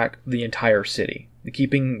can track the entire city,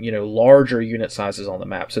 keeping, larger unit sizes on the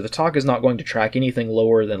map. So the TOC is not going to track anything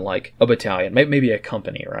lower than like a battalion, maybe a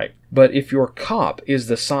company, right? But if your COP is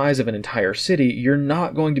the size of an entire city, you're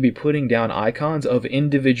not going to be putting down icons of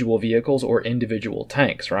individual vehicles or individual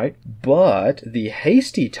tanks, right? But the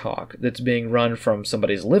hasty TOC that's being run from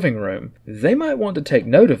somebody's living room, they might want to take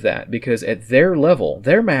note of that, because at their level,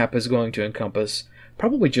 their map is going to encompass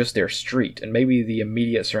probably just their street and maybe the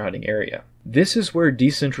immediate surrounding area. This is where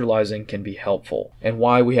decentralizing can be helpful, and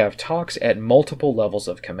why we have TOCs at multiple levels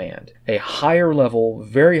of command. A higher level,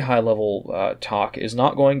 very high level TOC is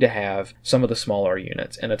not going to have some of the smaller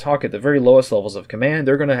units, and a TOC at the very lowest levels of command,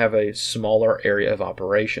 they're going to have a smaller area of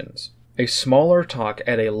operations. A smaller TOC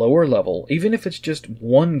at a lower level, even if it's just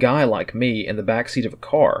one guy like me in the backseat of a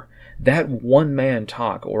car, that one-man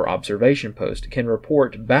TOC or observation post can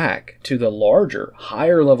report back to the larger,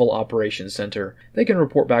 higher-level operations center. They can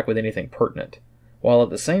report back with anything pertinent, while at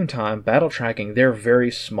the same time battle tracking their very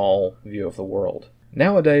small view of the world.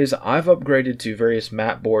 Nowadays, I've upgraded to various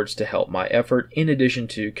map boards to help my effort, in addition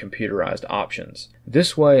to computerized options.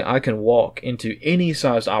 This way, I can walk into any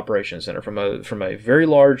sized operations center, from a very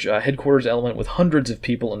large headquarters element with hundreds of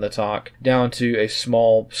people in the TOC, down to a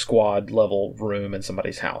small squad level room in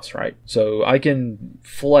somebody's house, right? So I can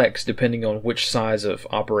flex depending on which size of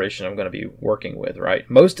operation I'm going to be working with, right?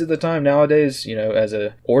 Most of the time nowadays, as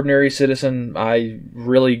an ordinary citizen, I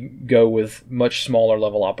really go with much smaller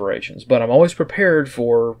level operations, but I'm always prepared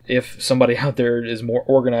for if somebody out there is more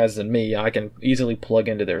organized than me, I can easily plug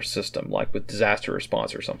into their system, like with disaster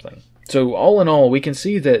response or something. So all in all, we can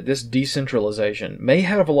see that this decentralization may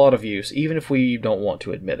have a lot of use, even if we don't want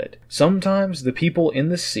to admit it. Sometimes the people in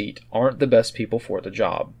the seat aren't the best people for the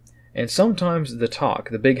job. And sometimes the TOC,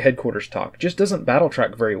 the big headquarters TOC, just doesn't battle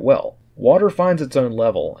track very well. Water finds its own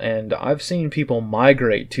level, and I've seen people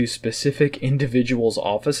migrate to specific individuals'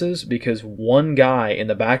 offices because one guy in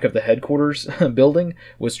the back of the headquarters building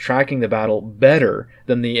was tracking the battle better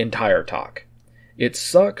than the entire TOC. It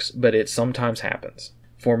sucks, but it sometimes happens.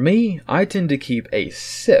 For me, I tend to keep a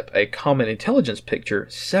CIP, a Common Intelligence Picture,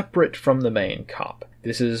 separate from the main COP.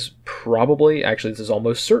 This is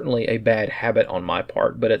almost certainly a bad habit on my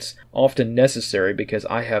part, but it's often necessary because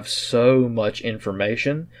I have so much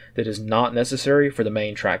information that is not necessary for the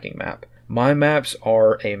main tracking map. My maps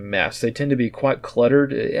are a mess. They tend to be quite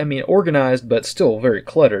cluttered, organized, but still very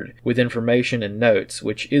cluttered with information and notes,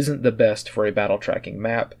 which isn't the best for a battle tracking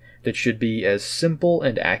map that should be as simple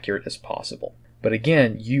and accurate as possible. But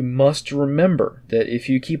again, you must remember that if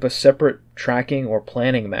you keep a separate tracking or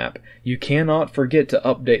planning map, you cannot forget to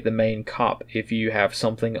update the main COP if you have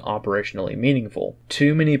something operationally meaningful.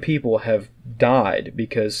 Too many people have died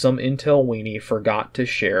because some intel weenie forgot to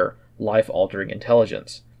share life-altering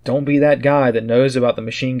intelligence. Don't be that guy that knows about the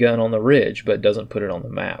machine gun on the ridge but doesn't put it on the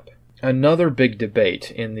map. Another big debate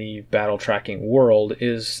in the battle tracking world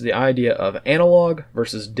is the idea of analog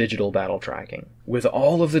versus digital battle tracking. With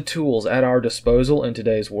all of the tools at our disposal in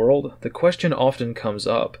today's world, the question often comes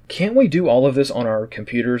up, can't we do all of this on our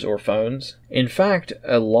computers or phones? In fact,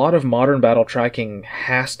 a lot of modern battle tracking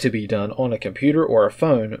has to be done on a computer or a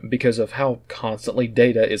phone because of how constantly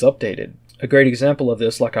data is updated. A great example of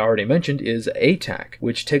this, like I already mentioned, is ATAC,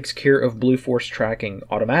 which takes care of blue force tracking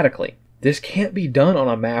automatically. This can't be done on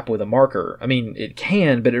a map with a marker. It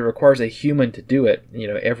can, but it requires a human to do it,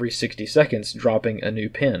 every 60 seconds dropping a new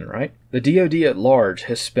pin, right? The DoD at large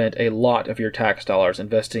has spent a lot of your tax dollars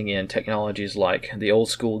investing in technologies like the old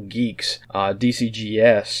school Geeks,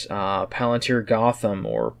 DCGS, Palantir Gotham,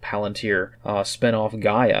 or Palantir spinoff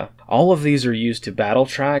Gaia. All of these are used to battle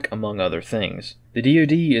track, among other things. The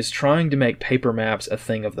DoD is trying to make paper maps a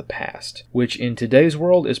thing of the past, which in today's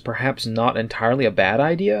world is perhaps not entirely a bad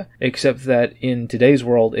idea, except that in today's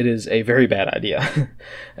world it is a very bad idea.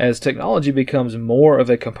 As technology becomes more of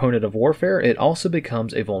a component of warfare, it also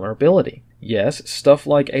becomes a vulnerability. Yes, stuff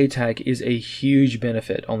like ATAC is a huge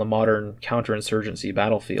benefit on the modern counterinsurgency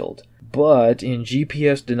battlefield. But in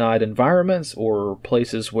GPS-denied environments or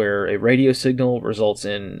places where a radio signal results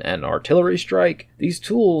in an artillery strike, these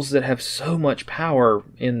tools that have so much power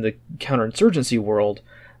in the counterinsurgency world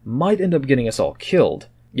might end up getting us all killed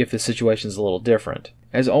if the situation's a little different.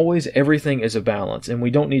 As always, everything is a balance, and we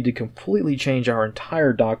don't need to completely change our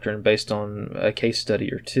entire doctrine based on a case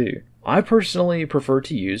study or two. I personally prefer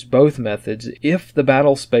to use both methods if the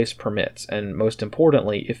battle space permits, and most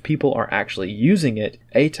importantly, if people are actually using it.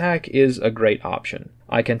 ATAC is a great option.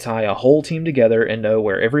 I can tie a whole team together and know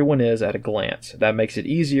where everyone is at a glance. That makes it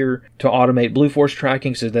easier to automate blue force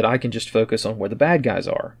tracking so that I can just focus on where the bad guys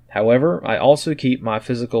are. However, I also keep my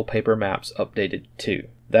physical paper maps updated too.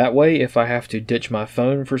 That way, if I have to ditch my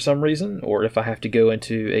phone for some reason, or if I have to go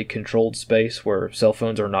into a controlled space where cell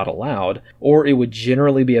phones are not allowed, or it would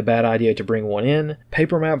generally be a bad idea to bring one in,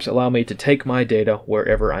 paper maps allow me to take my data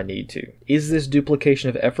wherever I need to. Is this duplication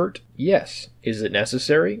of effort? Yes. Is it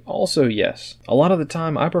necessary? Also yes. A lot of the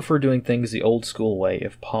time, I prefer doing things the old school way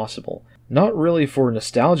if possible. Not really for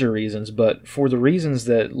nostalgia reasons, but for the reasons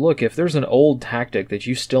that, look, if there's an old tactic that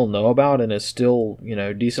you still know about and is still,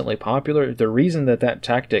 decently popular, the reason that that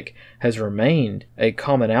tactic has remained a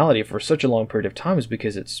commonality for such a long period of time is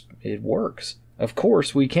because it works. Of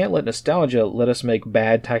course, we can't let nostalgia let us make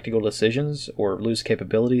bad tactical decisions or lose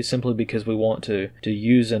capabilities simply because we want to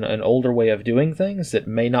use an older way of doing things that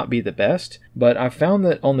may not be the best. But I've found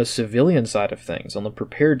that on the civilian side of things, on the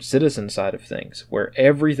prepared citizen side of things, where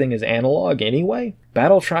everything is analog anyway,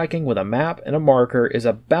 battle tracking with a map and a marker is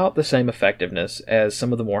about the same effectiveness as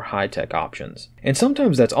some of the more high-tech options. And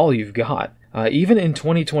sometimes that's all you've got. Even in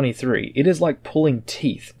 2023, it is like pulling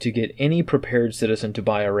teeth to get any prepared citizen to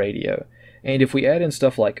buy a radio. And if we add in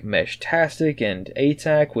stuff like Mesh-tastic and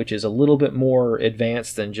ATAC, which is a little bit more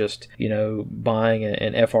advanced than just, buying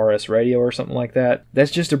an FRS radio or something like that, that's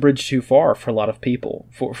just a bridge too far for a lot of people.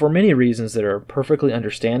 For many reasons that are perfectly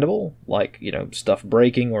understandable, like, stuff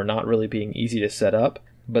breaking or not really being easy to set up,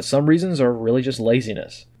 but some reasons are really just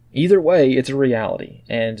laziness. Either way, it's a reality,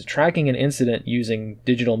 and tracking an incident using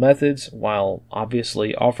digital methods, while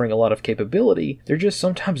obviously offering a lot of capability, they're just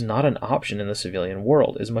sometimes not an option in the civilian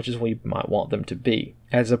world, as much as we might want them to be.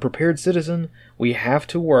 As a prepared citizen, we have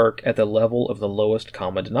to work at the level of the lowest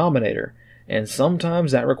common denominator, and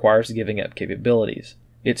sometimes that requires giving up capabilities.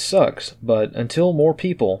 It sucks, but until more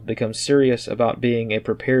people become serious about being a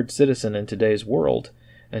prepared citizen in today's world,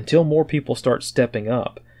 until more people start stepping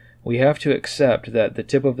up, we have to accept that the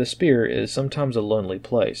tip of the spear is sometimes a lonely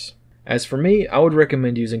place. As for me, I would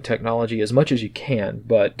recommend using technology as much as you can,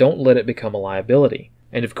 but don't let it become a liability.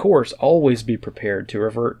 And of course, always be prepared to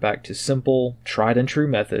revert back to simple, tried and true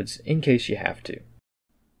methods in case you have to.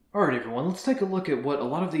 Alright everyone, let's take a look at what a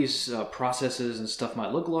lot of these processes and stuff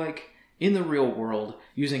might look like in the real world,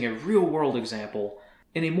 using a real world example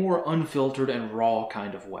in a more unfiltered and raw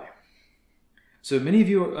kind of way. So many of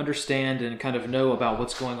you understand and kind of know about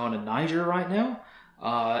what's going on in Niger right now,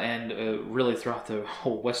 and really throughout the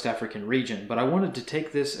whole West African region. But I wanted to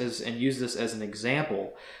take this and use this as an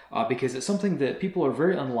example because it's something that people are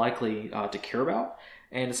very unlikely to care about,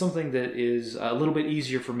 and it's something that is a little bit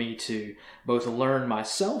easier for me to both learn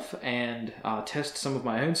myself and test some of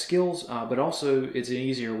my own skills, but also it's an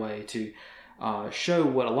easier way to show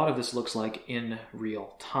what a lot of this looks like in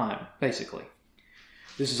real time, basically.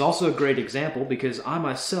 This is also a great example because I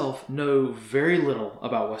myself know very little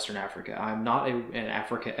about Western Africa. I'm not an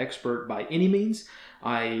Africa expert by any means.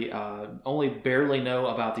 I only barely know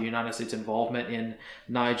about the United States involvement in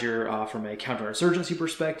Niger from a counterinsurgency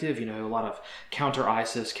perspective. A lot of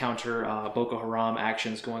counter-ISIS, counter-Boko Haram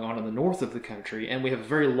actions going on in the north of the country, and we have a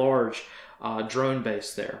very large drone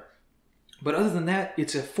base there. But other than that,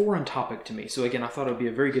 it's a foreign topic to me. So again, I thought it would be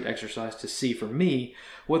a very good exercise to see for me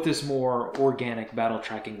what this more organic battle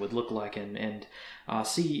tracking would look like and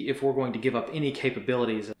see if we're going to give up any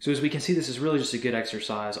capabilities. So as we can see, this is really just a good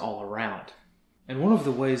exercise all around. And one of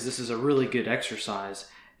the ways this is a really good exercise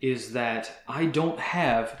is that I don't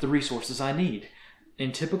have the resources I need.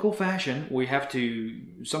 In typical fashion, we have to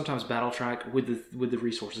sometimes battle track with the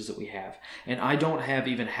resources that we have. And I don't have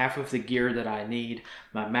even half of the gear that I need.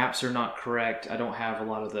 My maps are not correct. I don't have a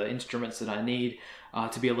lot of the instruments that I need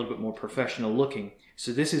to be a little bit more professional looking.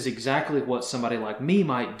 So this is exactly what somebody like me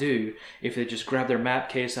might do if they just grab their map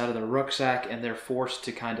case out of their rucksack and they're forced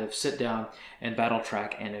to kind of sit down and battle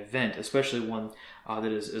track an event, especially one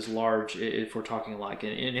that is as large if we're talking like an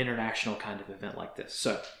international kind of event like this.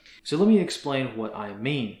 So let me explain what I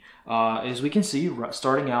mean. As we can see,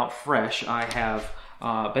 starting out fresh, I have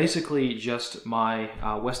basically just my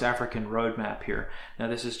West African roadmap here. Now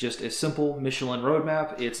this is just a simple Michelin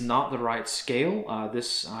roadmap. It's not the right scale.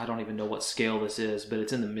 I don't even know what scale this is, but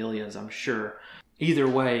it's in the millions, I'm sure. Either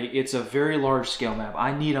way, it's a very large scale map.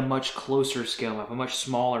 I need a much closer scale map, a much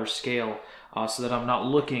smaller scale, so that I'm not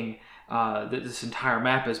looking that this entire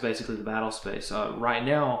map is basically the battle space. Right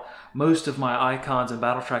now, most of my icons and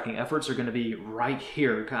battle tracking efforts are going to be right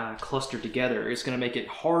here, kind of clustered together. It's going to make it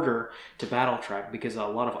harder to battle track because a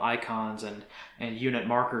lot of icons and unit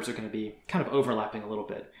markers are going to be kind of overlapping a little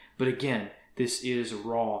bit. But again, this is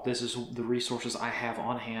raw. This is the resources I have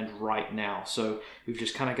on hand right now. So we've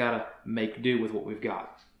just kind of got to make do with what we've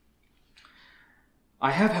got. I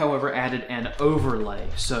have, however, added an overlay.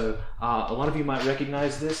 So a lot of you might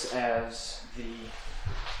recognize this as the,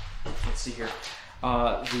 let's see here,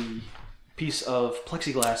 the piece of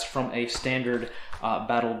plexiglass from a standard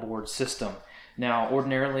battle board system. Now,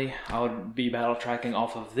 ordinarily, I would be battle tracking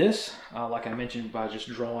off of this, like I mentioned, by just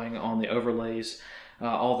drawing on the overlays,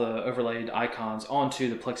 all the overlaid icons onto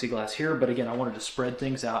the plexiglass here. But again, I wanted to spread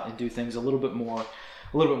things out and do things a little bit more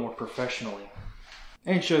professionally.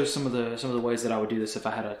 And shows some of the ways that I would do this if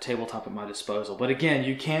I had a tabletop at my disposal. But again,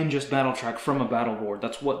 you can just battle track from a battle board.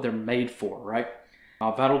 That's what they're made for, right?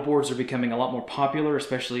 Battle boards are becoming a lot more popular,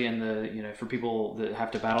 especially in the, for people that have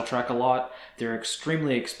to battle track a lot. They're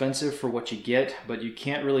extremely expensive for what you get, but you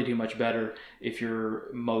can't really do much better if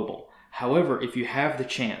you're mobile. However, if you have the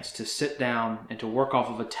chance to sit down and to work off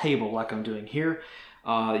of a table like I'm doing here,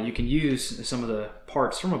 you can use some of the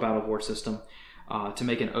parts from a battle board system to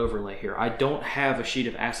make an overlay here. I don't have a sheet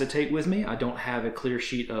of acetate with me. I don't have a clear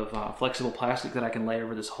sheet of flexible plastic that I can lay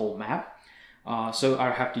over this whole map. So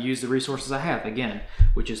I have to use the resources I have, again,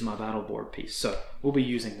 which is my battle board piece. So we'll be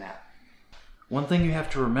using that. One thing you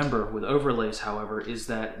have to remember with overlays, however, is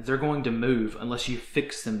that they're going to move unless you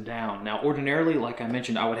fix them down. Now, ordinarily, like I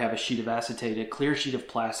mentioned, I would have a sheet of acetate, a clear sheet of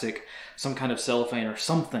plastic, some kind of cellophane or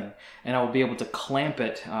something, and I would be able to clamp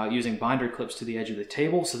it using binder clips to the edge of the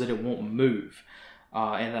table so that it won't move.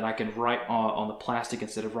 And that I can write on the plastic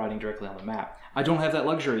instead of writing directly on the map. I don't have that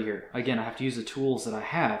luxury here. Again, I have to use the tools that I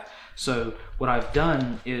have. So what I've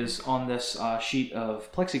done is on this sheet of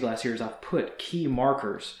plexiglass here is I've put key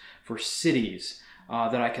markers for cities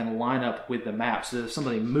that I can line up with the map. So that if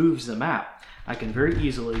somebody moves the map, I can very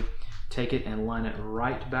easily take it and line it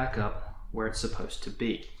right back up where it's supposed to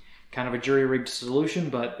be. Kind of a jury-rigged solution,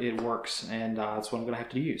 but it works, and that's what I'm going to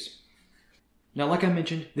have to use. Now, like I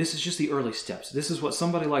mentioned, this is just the early steps. This is what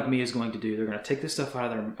somebody like me is going to do. They're going to take this stuff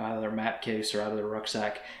out of their map case or out of their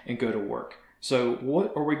rucksack and go to work. So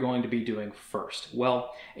what are we going to be doing first?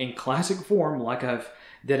 Well, in classic form, like I've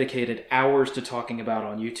dedicated hours to talking about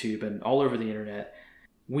on YouTube and all over the internet,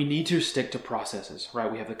 we need to stick to processes, right?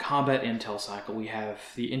 We have the combat intel cycle. We have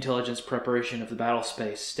the intelligence preparation of the battle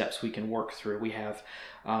space steps we can work through. We have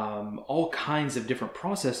all kinds of different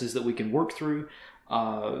processes that we can work through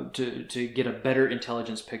to get a better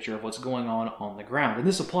intelligence picture of what's going on the ground. And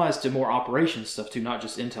this applies to more operations stuff too, not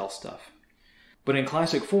just intel stuff. But in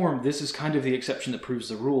classic form, this is kind of the exception that proves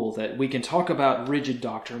the rule, that we can talk about rigid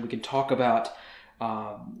doctrine, we can talk about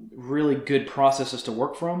really good processes to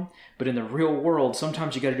work from, but in the real world,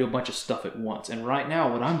 sometimes you got to do a bunch of stuff at once. And right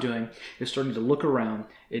now, what I'm doing is starting to look around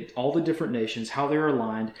at all the different nations, how they're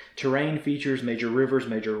aligned, terrain features, major rivers,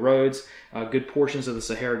 major roads, good portions of the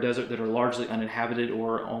Sahara Desert that are largely uninhabited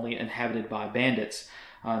or only inhabited by bandits,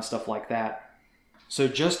 stuff like that. So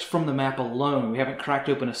just from the map alone, we haven't cracked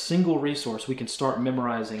open a single resource. We can start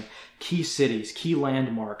memorizing key cities, key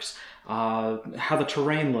landmarks, how the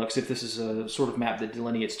terrain looks, if this is a sort of map that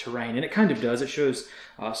delineates terrain. And it kind of does. It shows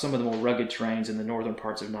some of the more rugged terrains in the northern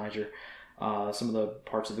parts of Niger, some of the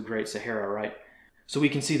parts of the Great Sahara, right? So we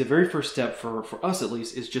can see the very first step for us at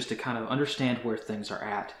least is just to kind of understand where things are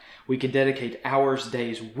at. We can dedicate hours,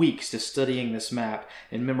 days, weeks to studying this map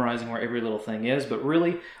and memorizing where every little thing is, but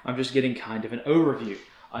really I'm just getting kind of an overview.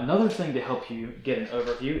 Another thing to help you get an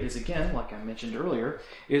overview is, again, like I mentioned earlier,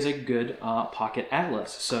 is a good pocket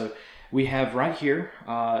atlas. So we have right here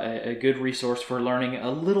a good resource for learning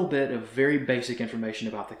a little bit of very basic information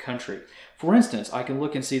about the country. For instance, I can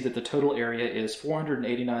look and see that the total area is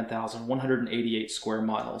 489,188 square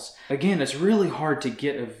miles. Again, it's really hard to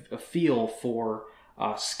get a feel for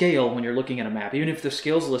scale when you're looking at a map. Even if the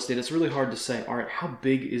scale's listed, it's really hard to say, all right, how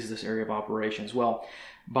big is this area of operations? Well,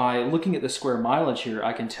 by looking at the square mileage here,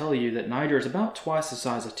 I can tell you that Niger is about twice the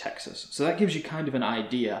size of Texas. So that gives you kind of an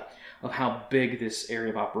idea of how big this area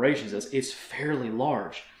of operations is. It's fairly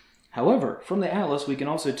large. However, from the atlas, we can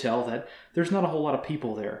also tell that there's not a whole lot of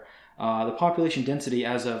people there. The population density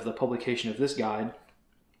as of the publication of this guide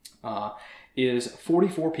is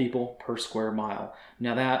 44 people per square mile.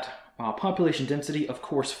 Now that population density, of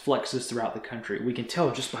course, flexes throughout the country. We can tell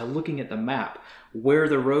just by looking at the map where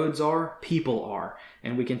the roads are, people are.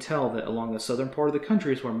 And we can tell that along the southern part of the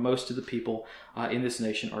country is where most of the people in this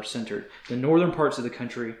nation are centered. The northern parts of the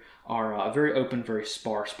country are very open, very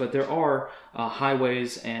sparse, but there are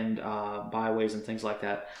highways and byways and things like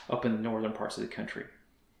that up in the northern parts of the country.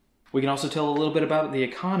 We can also tell a little bit about the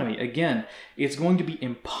economy. Again, it's going to be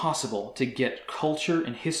impossible to get culture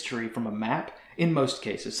and history from a map in most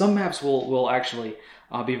cases. Some maps will actually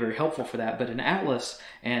be very helpful for that, but an atlas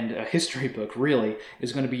and a history book really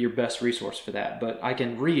is going to be your best resource for that. But I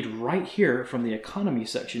can read right here from the economy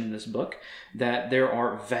section in this book that there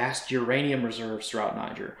are vast uranium reserves throughout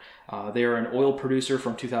Niger. They are an oil producer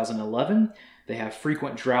from 2011. They have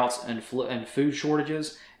frequent droughts and food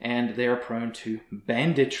shortages, and they are prone to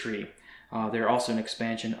banditry. they're also an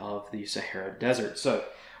expansion of the Sahara Desert. So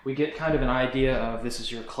we get kind of an idea of this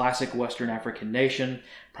is your classic Western African nation,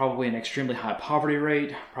 probably an extremely high poverty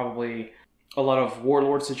rate, probably a lot of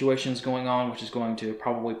warlord situations going on, which is going to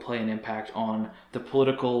probably play an impact on the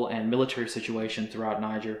political and military situation throughout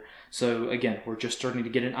Niger. So again, we're just starting to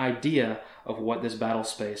get an idea of what this battle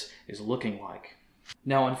space is looking like.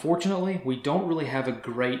 Now, unfortunately, we don't really have a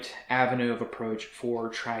great avenue of approach for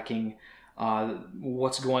tracking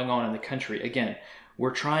what's going on in the country. Again,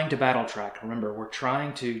 we're trying to battle track. Remember, we're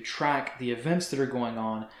trying to track the events that are going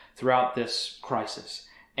on throughout this crisis.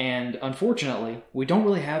 And unfortunately, we don't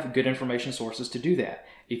really have good information sources to do that.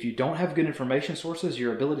 If you don't have good information sources,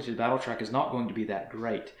 your ability to battle track is not going to be that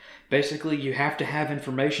great. Basically, you have to have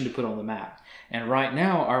information to put on the map. And right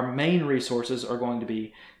now, our main resources are going to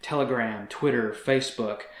be Telegram, Twitter,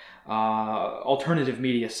 Facebook, alternative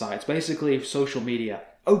media sites, basically social media,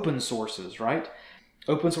 open sources, right?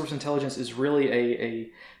 Open source intelligence is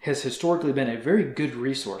really has historically been a very good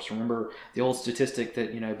resource. Remember the old statistic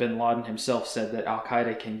that, Bin Laden himself said that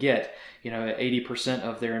Al-Qaeda can get, 80%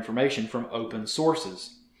 of their information from open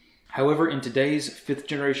sources. However, in today's fifth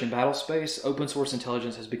generation battle space, open source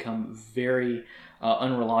intelligence has become very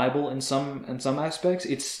unreliable in some aspects.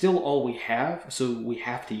 It's still all we have, so we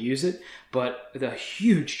have to use it, but the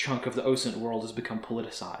huge chunk of the OSINT world has become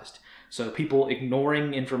politicized. So people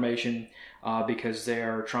ignoring information because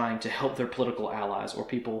they're trying to help their political allies, or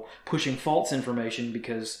people pushing false information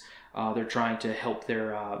because they're trying to help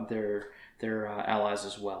their allies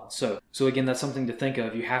as well. So again, that's something to think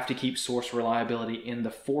of. You have to keep source reliability in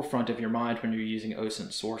the forefront of your mind when you're using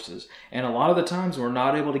OSINT sources. And a lot of the times we're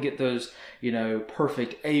not able to get those,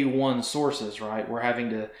 perfect A1 sources, right? We're having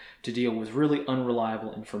to deal with really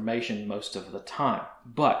unreliable information most of the time.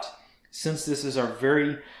 But since this is our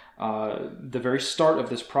the very start of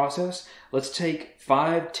this process, let's take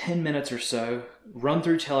 5-10 minutes or so, run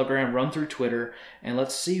through Telegram, run through Twitter, and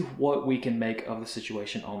let's see what we can make of the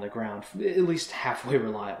situation on the ground, at least halfway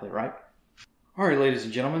reliably, right? All right, ladies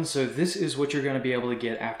and gentlemen, so this is what you're going to be able to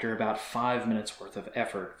get after about 5 minutes worth of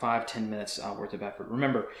effort, 5-10 minutes worth of effort.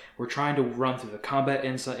 Remember, we're trying to run through the combat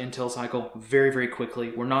intel cycle very, very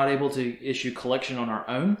quickly. We're not able to issue collection on our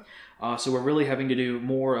own. So we're really having to do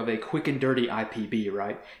more of a quick and dirty IPB,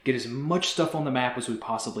 right? Get as much stuff on the map as we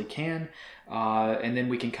possibly can, and then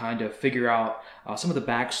we can kind of figure out some of the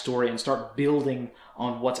backstory and start building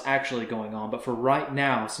on what's actually going on. But for right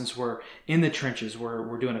now, since we're in the trenches,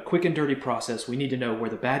 we're doing a quick and dirty process, we need to know where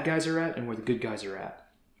the bad guys are at and where the good guys are at.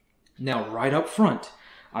 Now, right up front,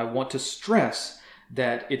 I want to stress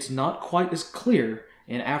that it's not quite as clear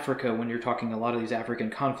in Africa when you're talking a lot of these African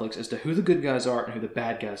conflicts as to who the good guys are and who the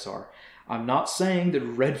bad guys are. I'm not saying that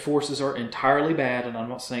red forces are entirely bad, and I'm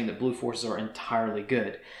not saying that blue forces are entirely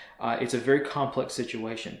good. It's a very complex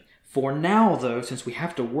situation. For now, though, since we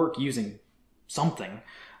have to work using something,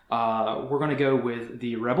 we're going to go with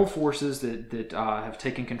the rebel forces that have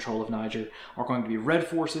taken control of Niger are going to be red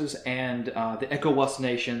forces, and the ECOWAS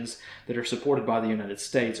nations that are supported by the United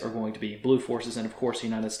States are going to be blue forces, and of course the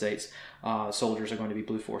United States soldiers are going to be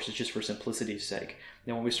blue forces, just for simplicity's sake.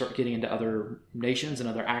 Now when we start getting into other nations and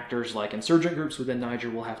other actors like insurgent groups within Niger,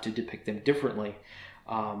 we'll have to depict them differently.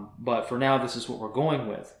 But for now, this is what we're going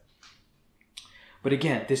with. But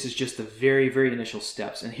again, this is just the very, very initial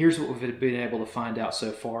steps. And here's what we've been able to find out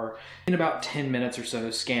so far in about 10 minutes or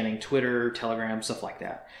so, scanning Twitter, Telegram, stuff like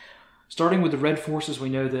that. Starting with the red forces, we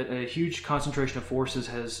know that a huge concentration of forces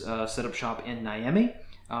has set up shop in Niamey,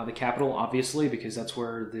 the capital, obviously, because that's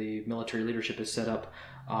where the military leadership has set up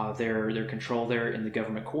their control there in the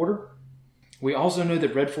government quarter. We also know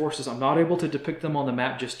that red forces, I'm not able to depict them on the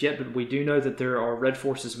map just yet, but we do know that there are red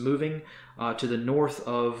forces moving to the north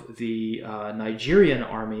of the Nigerian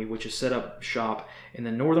army, which is set up shop in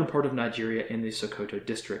the northern part of Nigeria in the Sokoto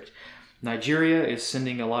district. Nigeria is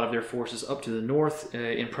sending a lot of their forces up to the north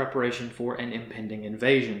in preparation for an impending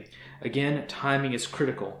invasion. Again, timing is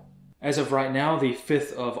critical. As of right now, the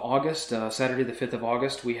 5th of August, Saturday the 5th of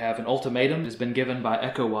August, we have an ultimatum that has been given by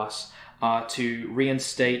ECOWAS to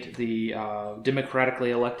reinstate the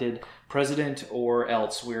democratically elected president, or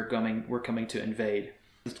else we're coming to invade.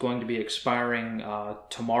 It's going to be expiring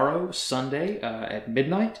tomorrow, Sunday, at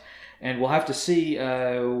midnight, and we'll have to see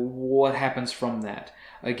what happens from that.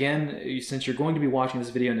 Again, since you're going to be watching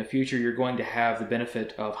this video in the future, you're going to have the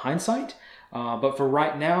benefit of hindsight, but for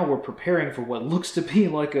right now, we're preparing for what looks to be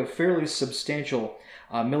like a fairly substantial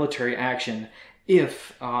military action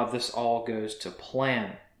if this all goes to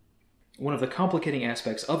plan. One of the complicating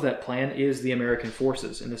aspects of that plan is the American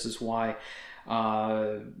forces, and this is why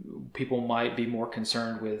people might be more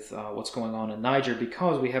concerned with what's going on in Niger,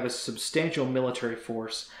 because we have a substantial military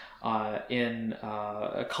force in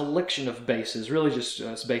a collection of bases, really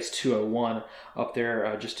just base 201 up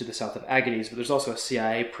there just to the south of Agadir, but there's also a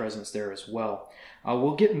CIA presence there as well.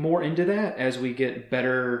 We'll get more into that as we get a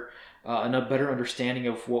better understanding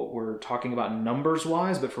of what we're talking about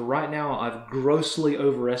numbers-wise, but for right now, I've grossly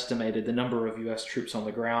overestimated the number of U.S. troops on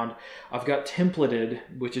the ground. I've got templated,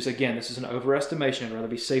 which is, again, this is an overestimation. I'd rather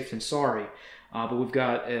be safe than sorry, but we've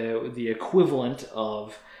got the equivalent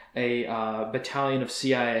of a battalion of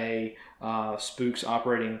CIA spooks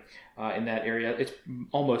operating in that area. It's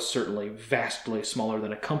almost certainly vastly smaller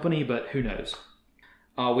than a company, but who knows?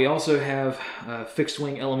 We also have a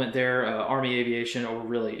fixed-wing element there, Army Aviation, or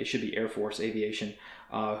really it should be Air Force Aviation,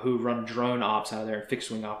 who run drone ops out of there and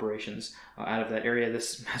fixed-wing operations out of that area.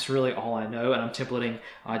 That's really all I know, and I'm templating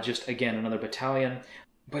just, again, another battalion.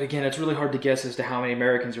 But again, it's really hard to guess as to how many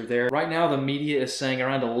Americans are there. Right now, the media is saying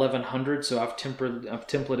around 1,100, so I've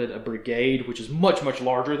templated a brigade, which is much, much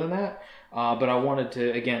larger than that. But I wanted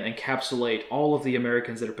to, again, encapsulate all of the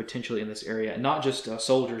Americans that are potentially in this area, not just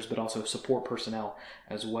soldiers, but also support personnel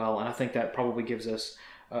as well. And I think that probably gives us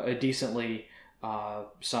a decently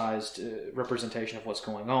sized representation of what's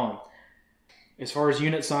going on. As far as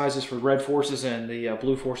unit sizes for red forces and the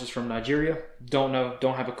blue forces from Nigeria, don't know,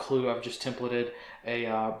 don't have a clue. I've just templated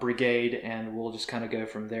a brigade, and we'll just kind of go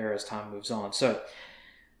from there as time moves on. So,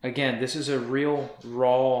 again, this is a real,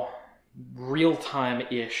 raw,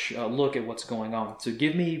 real-time-ish look at what's going on. So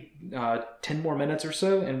give me 10 more minutes or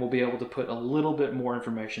so, and we'll be able to put a little bit more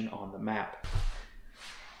information on the map.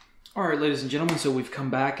 All right, ladies and gentlemen, so we've come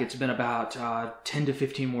back. It's been about 10 to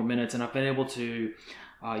 15 more minutes, and I've been able to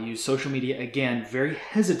use social media, again, very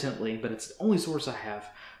hesitantly, but it's the only source I have.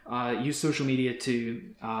 Use social media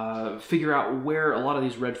to figure out where a lot of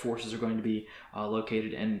these red forces are going to be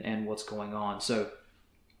located and what's going on. So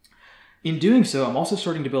in doing so, I'm also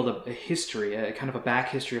starting to build a history, a kind of a back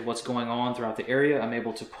history of what's going on throughout the area. I'm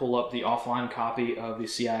able to pull up the offline copy of the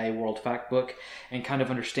CIA World Factbook and kind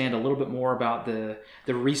of understand a little bit more about the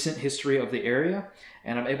recent history of the area.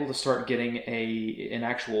 And I'm able to start getting an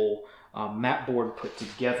actual map board put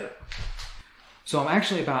together. So I'm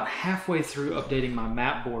actually about halfway through updating my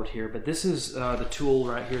map board here, but this is the tool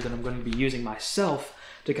right here that I'm going to be using myself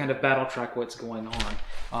to kind of battle track what's going on.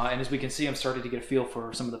 And as we can see, I'm starting to get a feel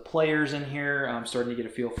for some of the players in here. I'm starting to get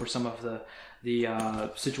a feel for some of the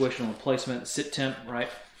situational emplacement, sit temp, right?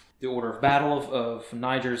 The order of battle of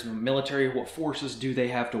Niger's military, what forces do they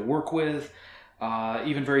have to work with?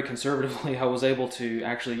 Even very conservatively, I was able to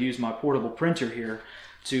actually use my portable printer here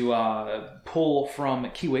to pull from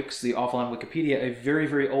Kiwix, the offline Wikipedia, a very,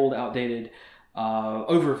 very old, outdated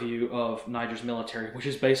overview of Niger's military, which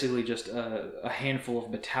is basically just a handful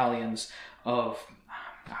of battalions of,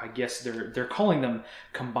 I guess they're calling them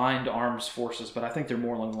combined arms forces, but I think they're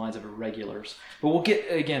more along the lines of irregulars. But we'll get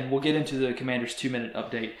into the commander's 2-minute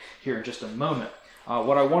update here in just a moment.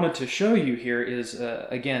 What I wanted to show you here is,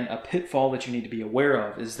 again, a pitfall that you need to be aware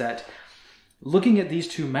of is that looking at these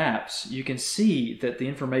two maps, you can see that the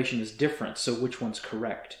information is different, so which one's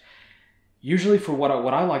correct? Usually for what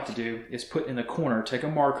I like to do is put in the corner, take a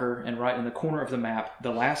marker and write in the corner of the map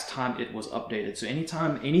the last time it was updated. So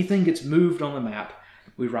anytime anything gets moved on the map,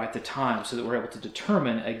 we write the time so that we're able to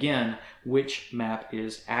determine, again, which map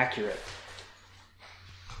is accurate.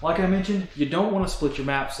 Like I mentioned, you don't want to split your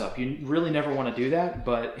maps up. You really never want to do that,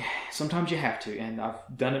 but sometimes you have to, and I've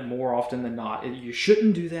done it more often than not. You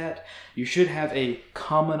shouldn't do that. You should have a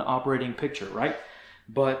common operating picture, right?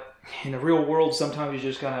 But in the real world, sometimes you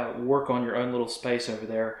just gotta work on your own little space over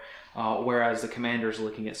there, whereas the commander is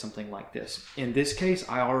looking at something like this. In this case,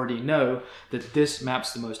 I already know that this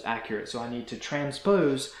map's the most accurate, so I need to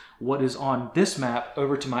transpose what is on this map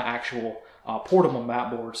over to my actual portable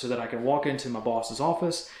map board so that I can walk into my boss's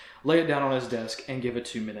office, lay it down on his desk, and give a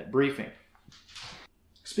 2-minute briefing.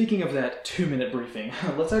 Speaking of that 2-minute briefing,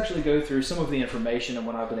 let's actually go through some of the information and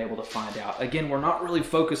what I've been able to find out. Again, we're not really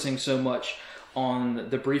focusing so much on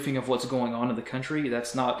the briefing of what's going on in the country.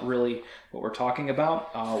 That's not really what we're talking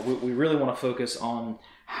about. We really want to focus on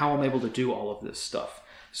how I'm able to do all of this stuff.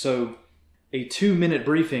 So a 2-minute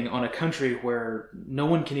briefing on a country where no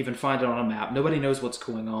one can even find it on a map, nobody knows what's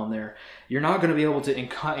going on there, you're not going to be able to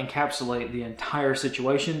encapsulate the entire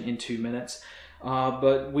situation in 2 minutes,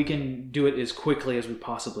 but we can do it as quickly as we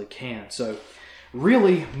possibly can. So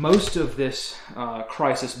really, most of this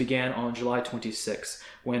crisis began on July 26th,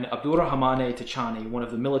 when Abdurrahmane Tichani, one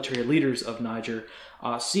of the military leaders of Niger,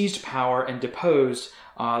 seized power and deposed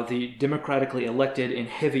the democratically elected, in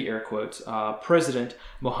heavy air quotes, President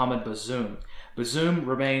Mohamed Bazoum. Bazoum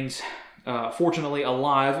remains, fortunately,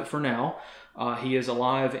 alive for now. He is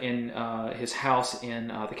alive in his house in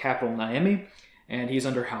the capital, Niamey, and he's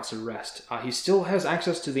under house arrest. He still has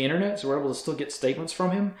access to the internet, so we're able to still get statements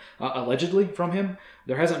from him, allegedly from him.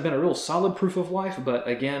 There hasn't been a real solid proof of life, but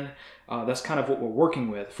again, that's kind of what we're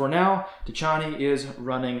working with. For now, Dechani is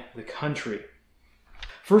running the country.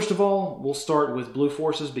 First of all, we'll start with blue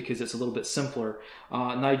forces because it's a little bit simpler.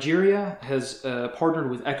 Nigeria has partnered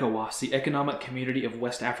with ECOWAS, the Economic Community of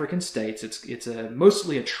West African States. It's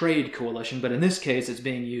mostly a trade coalition, but in this case, it's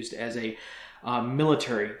being used as a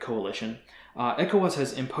military coalition. ECOWAS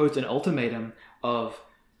has imposed an ultimatum of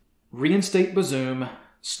reinstate Bazoum,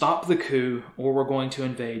 stop the coup, or we're going to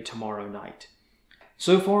invade tomorrow night.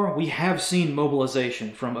 So far, we have seen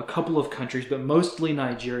mobilization from a couple of countries, but mostly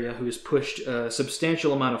Nigeria, who has pushed a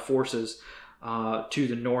substantial amount of forces to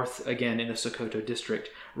the north, again, in the Sokoto district.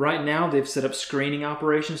 Right now, they've set up screening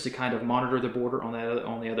operations to kind of monitor the border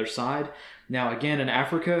on the other side. Now, again, in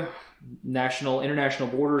Africa, international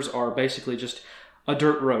borders are basically just a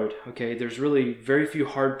dirt road. Okay, there's really very few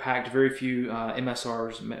hard-packed, very few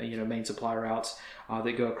MSRs, main supply routes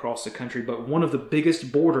that go across the country. But one of the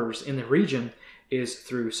biggest borders in the region is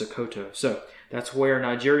through Sokoto. So that's where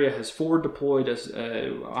Nigeria has forward deployed,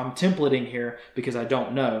 I'm templating here because I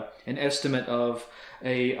don't know, an estimate of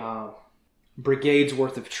a brigade's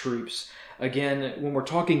worth of troops. Again, when we're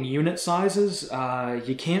talking unit sizes,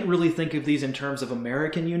 you can't really think of these in terms of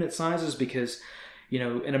American unit sizes because,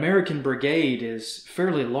 an American brigade is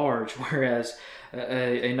fairly large, whereas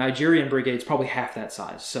a Nigerian brigade is probably half that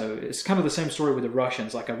size. So it's kind of the same story with the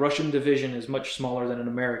Russians. Like a Russian division is much smaller than an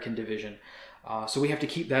American division. So we have to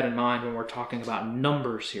keep that in mind when we're talking about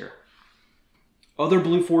numbers here. Other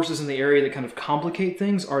blue forces in the area that kind of complicate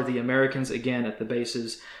things are the Americans, again, at the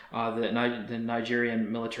bases, the Nigerian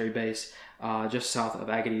military base just south of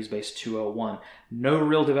Agadir Base 201. No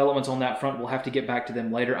real developments on that front. We'll have to get back to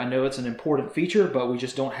them later. I know it's an important feature, but we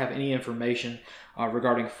just don't have any information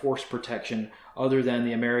regarding force protection other than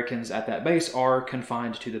the Americans at that base are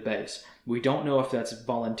confined to the base. We don't know if that's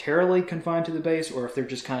voluntarily confined to the base or if they're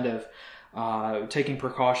just kind of taking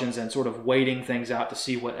precautions and sort of waiting things out to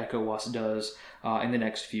see what ECOWAS does in the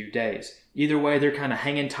next few days. Either way, they're kind of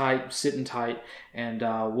hanging tight, sitting tight, and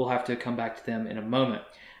we'll have to come back to them in a moment.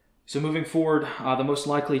 So moving forward, the most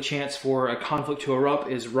likely chance for a conflict to erupt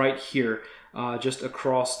is right here, just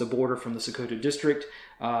across the border from the Sokoto district,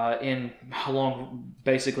 along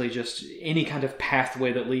basically just any kind of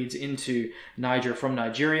pathway that leads into Niger from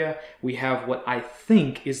Nigeria. We have what I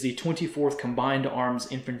think is the 24th Combined Arms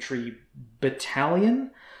Infantry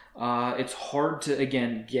Battalion. It's hard to,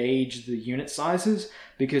 again, gauge the unit sizes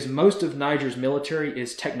because most of Niger's military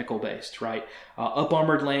is technical based, right?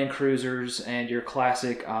 Up-armored land cruisers and your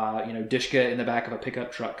classic, Dishka in the back of a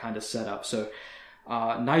pickup truck kind of setup. So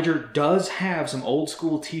Niger does have some old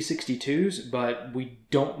school T-62s, but we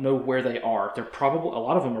don't know where they are. A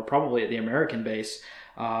lot of them are probably at the American base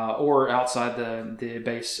or outside the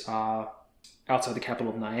base, outside the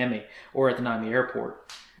capital of Niamey or at the Niamey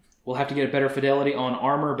airport. We'll have to get a better fidelity on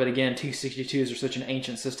armor, but again, T-62s are such an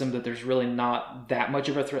ancient system that there's really not that much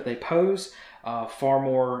of a threat they pose. Far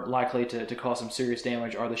more likely to cause some serious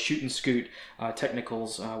damage are the shoot and scoot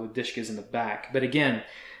technicals with Dishkas in the back. But again,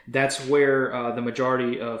 that's where the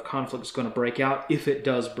majority of conflict is going to break out, if it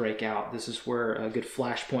does break out. This is where a good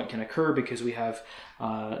flashpoint can occur because we have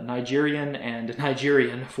Nigerian and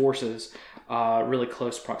Nigerian forces really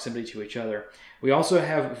close proximity to each other. We also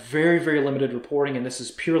have very, very limited reporting, and this is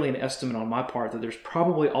purely an estimate on my part, that there's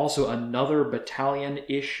probably also another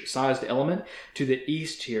battalion-ish sized element to the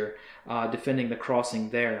east here defending the crossing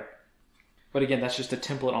there. But again, that's just a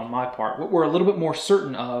template on my part. What we're a little bit more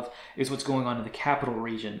certain of is what's going on in the capital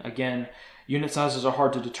region. Again, unit sizes are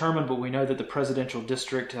hard to determine, but we know that the presidential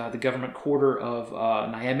district, the government quarter of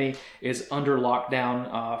Niamey, is under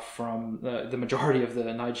lockdown from the majority of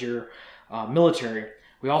the Niger military.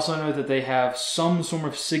 We also know that they have some sort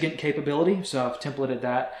of SIGINT capability, so I've templated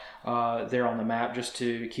that there on the map just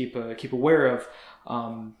to keep aware of.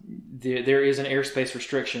 There is an airspace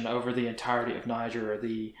restriction over the entirety of Niger.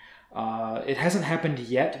 It hasn't happened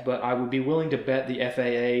yet, but I would be willing to bet the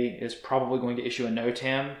FAA is probably going to issue a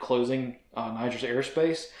NOTAM closing Niger's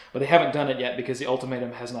airspace, but they haven't done it yet because the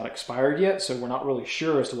ultimatum has not expired yet, so we're not really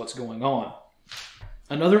sure as to what's going on.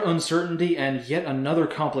 Another uncertainty and yet another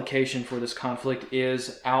complication for this conflict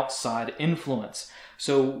is outside influence.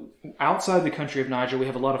 So outside the country of Niger, we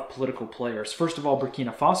have a lot of political players. First of all,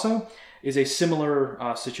 Burkina Faso is a similar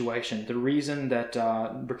situation. The reason that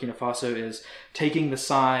Burkina Faso is taking the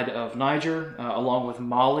side of Niger, along with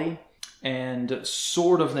Mali and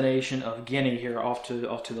sort of the nation of Guinea here off to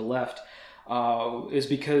the left, is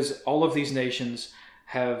because all of these nations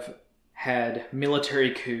have had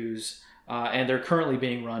military coups and they're currently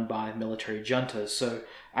being run by military juntas. So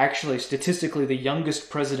actually, statistically, the youngest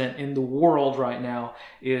president in the world right now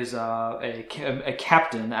is a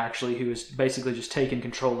captain, actually, who has basically just taken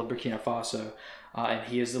control of Burkina Faso, and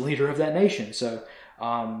he is the leader of that nation. So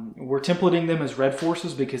we're templating them as red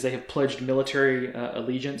forces because they have pledged military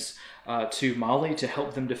allegiance to Mali to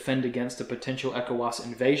help them defend against a potential ECOWAS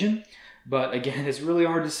invasion. But again, it's really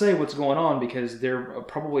hard to say what's going on because they're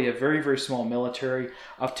probably a very, very small military.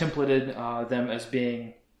 I've templated them as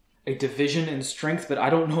being a division in strength, but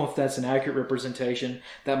I don't know if that's an accurate representation.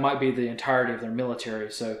 That might be the entirety of their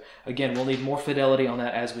military. So again, we'll need more fidelity on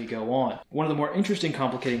that as we go on. One of the more interesting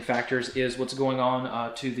complicating factors is what's going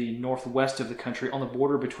on to the northwest of the country on the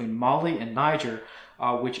border between Mali and Niger,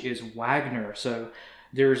 which is Wagner. So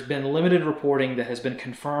there's been limited reporting that has been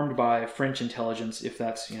confirmed by French intelligence, if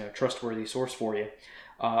that's a trustworthy source for you,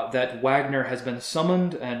 that Wagner has been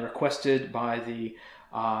summoned and requested by the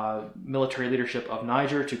military leadership of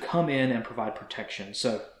Niger to come in and provide protection.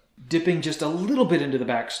 So dipping just a little bit into the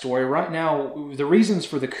backstory, right now the reasons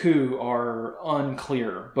for the coup are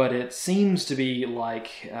unclear, but it seems to be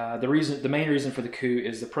like the main reason for the coup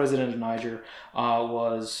is the president of Niger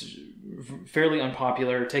was fairly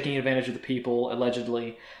unpopular, taking advantage of the people,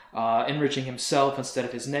 allegedly enriching himself instead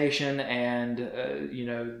of his nation, and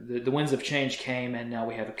the winds of change came, and now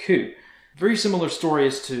we have a coup. Very similar story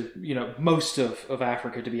as to most of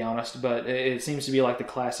Africa, to be honest, but it seems to be like the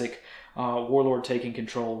classic warlord taking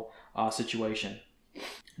control situation.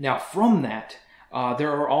 Now, from that,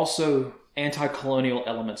 there are also anti-colonial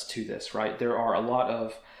elements to this, right? There are a lot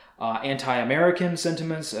of anti-American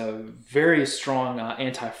sentiments, very strong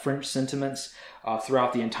anti-French sentiments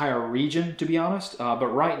throughout the entire region, to be honest. But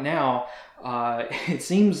right now, it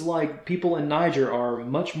seems like people in Niger are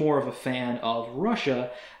much more of a fan of Russia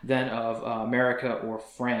than of America or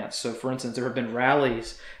France. So, for instance, there have been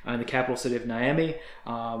rallies in the capital city of Niamey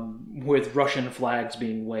with Russian flags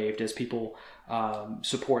being waved as people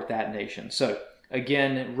support that nation. So,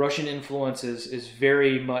 again, Russian influence is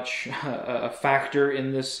very much a factor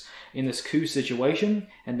in this coup situation,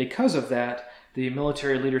 and because of that, the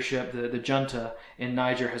military leadership, the junta in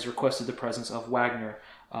Niger, has requested the presence of Wagner,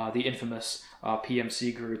 the infamous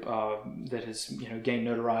PMC group that has gained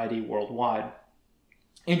notoriety worldwide.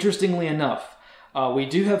 Interestingly enough, we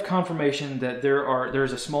do have confirmation that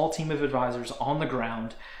there's a small team of advisors on the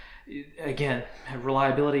ground. Again,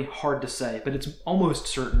 reliability hard to say, but it's almost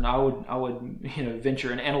certain. I would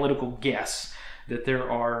venture an analytical guess that there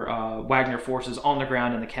are Wagner forces on the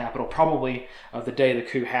ground in the capital, probably the day the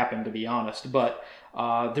coup happened, to be honest. But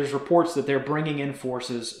there's reports that they're bringing in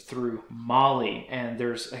forces through Mali, and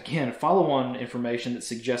there's, again, follow-on information that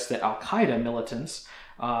suggests that Al-Qaeda militants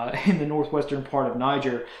in the northwestern part of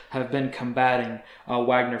Niger have been combating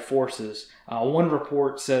Wagner forces. One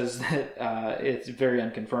report says that, it's very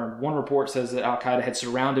unconfirmed, one report says that Al-Qaeda had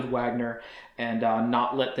surrounded Wagner and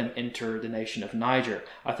not let them enter the nation of Niger.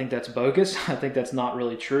 I think that's bogus. I think that's not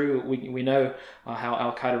really true. We know how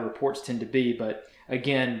Al-Qaeda reports tend to be, but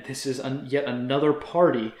again, this is yet another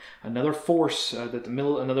party, another force,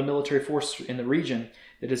 another military force in the region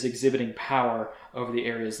that is exhibiting power over the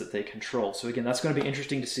areas that they control. So again, that's going to be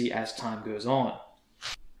interesting to see as time goes on.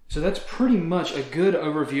 So that's pretty much a good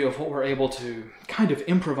overview of what we're able to kind of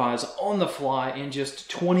improvise on the fly in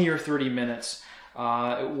just 20 or 30 minutes.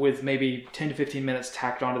 With maybe 10 to 15 minutes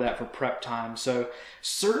tacked onto that for prep time. So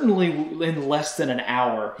certainly in less than an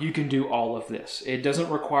hour, you can do all of this. It doesn't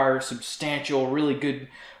require substantial, really good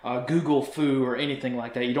Google foo or anything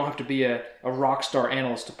like that. You don't have to be a rock star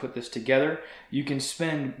analyst to put this together. You can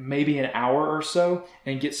spend maybe an hour or so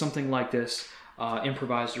and get something like this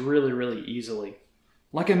improvised really, really easily.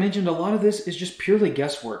 Like I mentioned, a lot of this is just purely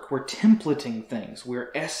guesswork. We're templating things,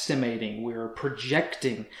 we're estimating, we're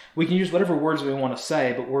projecting. We can use whatever words we want to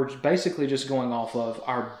say, but we're basically just going off of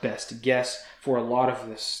our best guess for a lot of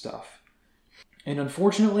this stuff. And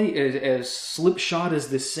unfortunately, as slipshod as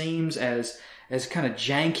this seems, as kind of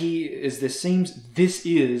janky as this seems, this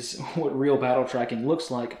is what real battle tracking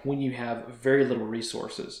looks like when you have very little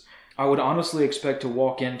resources. I would honestly expect to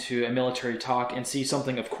walk into a military talk and see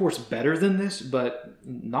something, of course, better than this, but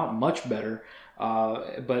not much better.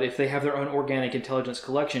 But if they have their own organic intelligence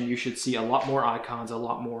collection, you should see a lot more icons, a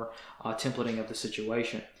lot more templating of the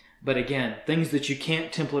situation. But again, things that you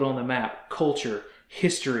can't template on the map, culture,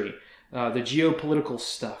 history, the geopolitical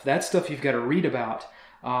stuff, that stuff you've got to read about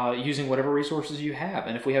using whatever resources you have.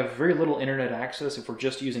 And if we have very little internet access, if we're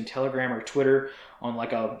just using Telegram or Twitter on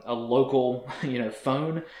like a local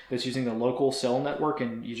phone that's using the local cell network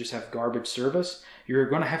and you just have garbage service, you're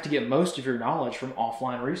going to have to get most of your knowledge from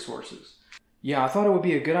offline resources. Yeah, I thought it would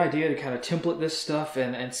be a good idea to kind of template this stuff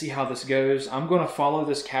and see how this goes. I'm going to follow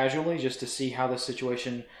this casually just to see how this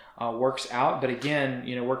situation works out. But again,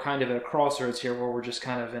 we're kind of at a crossroads here where we're just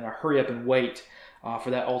kind of in a hurry up and wait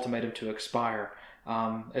for that ultimatum to expire.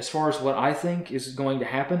 As far as what I think is going to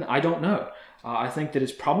happen, I don't know. I think that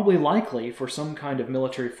it's probably likely for some kind of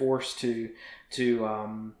military force to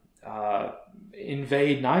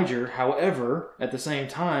invade Niger. However, at the same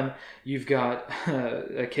time, you've got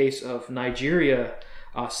a case of Nigeria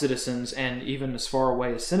citizens, and even as far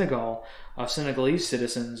away as Senegal, Senegalese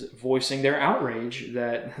citizens voicing their outrage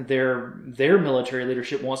that their military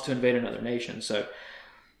leadership wants to invade another nation. So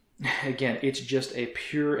again, it's just a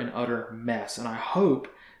pure and utter mess. And I hope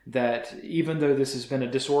that even though this has been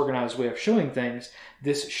a disorganized way of showing things,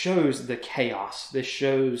 this shows the chaos. This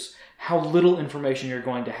shows how little information you're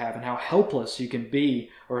going to have and how helpless you can be,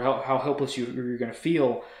 or how helpless you're going to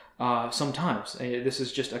feel sometimes. This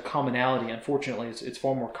is just a commonality. Unfortunately, it's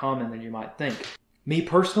far more common than you might think. Me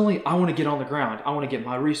personally, I want to get on the ground. I want to get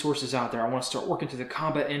my resources out there. I want to start working through the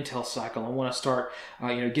combat intel cycle. I want to start,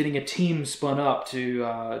 getting a team spun up to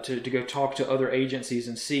go talk to other agencies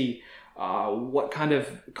and see what kind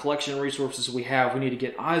of collection resources we have. We need to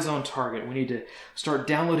get eyes on target. We need to start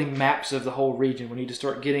downloading maps of the whole region. We need to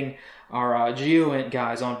start getting our GeoInt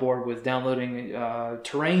guys on board with downloading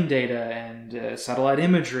terrain data and satellite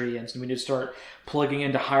imagery, and so we need to start plugging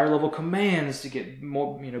into higher level commands to get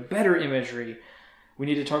more, better imagery. We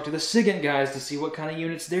need to talk to the SIGINT guys to see what kind of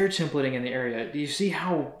units they're templating in the area. Do you see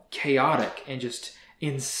how chaotic and just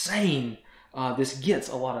insane this gets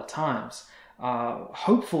a lot of times?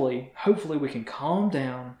 Hopefully we can calm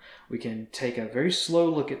down. We can take a very slow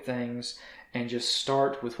look at things and just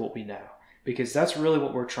start with what we know, because that's really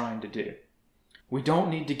what we're trying to do. We don't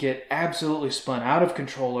need to get absolutely spun out of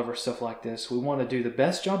control over stuff like this. We want to do the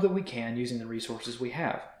best job that we can using the resources we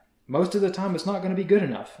have. Most of the time it's not going to be good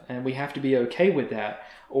enough, and we have to be okay with that.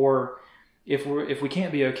 Or if we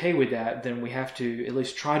can't be okay with that, then we have to at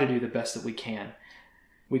least try to do the best that we can.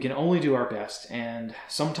 We can only do our best, and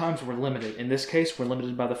sometimes we're limited. In this case, we're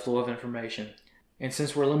limited by the flow of information. And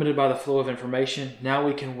since we're limited by the flow of information, now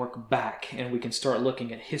we can work back and we can start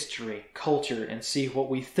looking at history, culture, and see what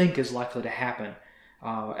we think is likely to happen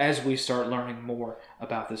as we start learning more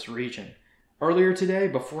about this region. Earlier today,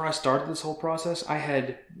 before I started this whole process, I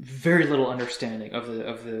had very little understanding of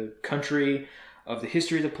the country, of the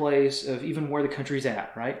history of the place, of even where the country's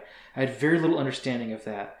at, right? I had very little understanding of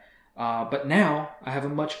that. But now I have a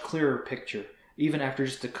much clearer picture, even after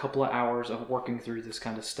just a couple of hours of working through this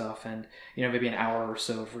kind of stuff and, maybe an hour or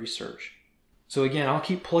so of research. So again, I'll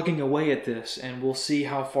keep plugging away at this, and we'll see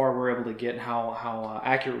how far we're able to get and how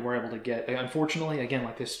accurate we're able to get. Unfortunately, again,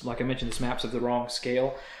 like I mentioned, this map's of the wrong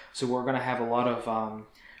scale, so we're going to have a lot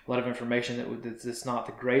of information that's not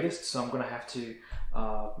the greatest. So I'm going to have to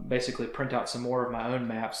basically print out some more of my own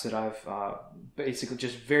maps that I've basically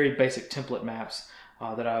just very basic template maps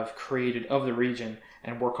that I've created of the region,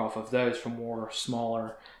 and work off of those for more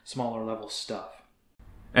smaller level stuff.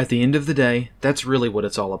 At the end of the day, that's really what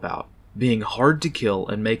it's all about. Being hard to kill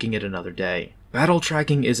and making it another day. Battle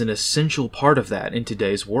tracking is an essential part of that in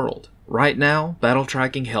today's world. Right now, battle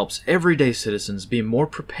tracking helps everyday citizens be more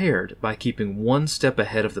prepared by keeping one step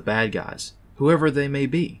ahead of the bad guys, whoever they may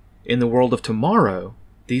be. In the world of tomorrow,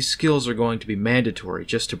 these skills are going to be mandatory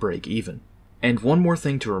just to break even. And one more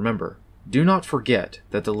thing to remember. Do not forget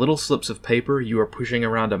that the little slips of paper you are pushing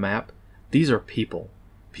around a map, these are people.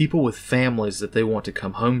 People with families that they want to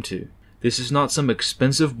come home to. This is not some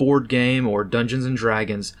expensive board game or Dungeons and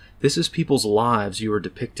Dragons. This is people's lives you are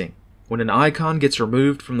depicting. When an icon gets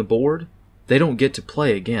removed from the board, they don't get to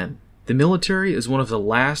play again. The military is one of the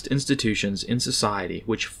last institutions in society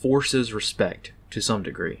which forces respect to some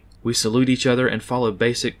degree. We salute each other and follow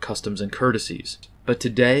basic customs and courtesies. But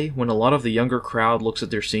today, when a lot of the younger crowd looks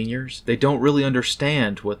at their seniors, they don't really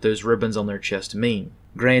understand what those ribbons on their chest mean.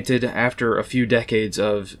 Granted, after a few decades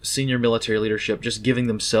of senior military leadership just giving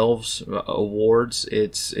themselves awards,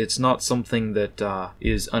 it's not something that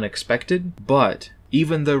is unexpected, but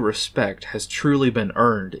even though respect has truly been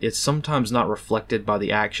earned, it's sometimes not reflected by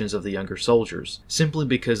the actions of the younger soldiers, simply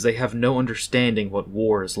because they have no understanding what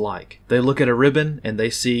war is like. They look at a ribbon and they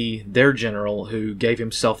see their general who gave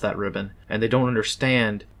himself that ribbon, and they don't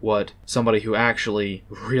understand what somebody who actually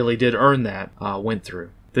really did earn that went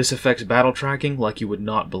through. This affects battle tracking like you would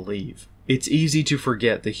not believe. It's easy to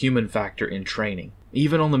forget the human factor in training.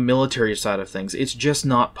 Even on the military side of things, it's just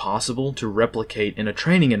not possible to replicate in a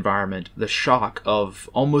training environment the shock of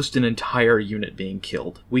almost an entire unit being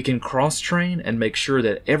killed. We can cross-train and make sure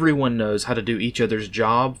that everyone knows how to do each other's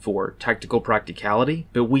job for tactical practicality,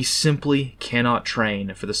 but we simply cannot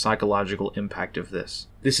train for the psychological impact of this.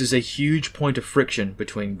 This is a huge point of friction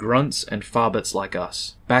between grunts and fobbits like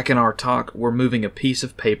us. Back in our talk, we're moving a piece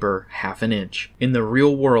of paper half an inch. In the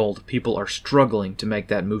real world, people are struggling to make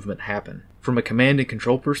that movement happen. From a command and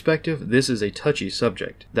control perspective, this is a touchy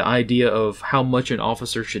subject. The idea of how much an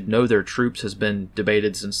officer should know their troops has been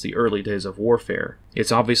debated since the early days of warfare.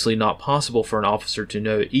 It's obviously not possible for an officer to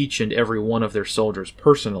know each and every one of their soldiers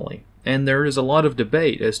personally. And there is a lot of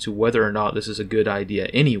debate as to whether or not this is a good idea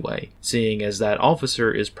anyway, seeing as that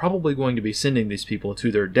officer is probably going to be sending these people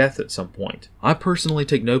to their death at some point. I personally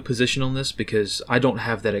take no position on this because I don't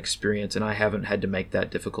have that experience and I haven't had to make that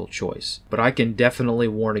difficult choice. But I can definitely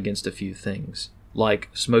warn against a few things, like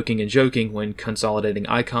smoking and joking when consolidating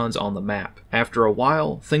icons on the map. After a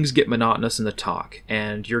while, things get monotonous in the talk,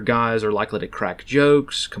 and your guys are likely to crack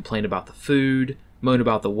jokes, complain about the food, moan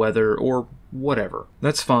about the weather, or whatever.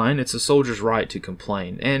 That's fine, it's a soldier's right to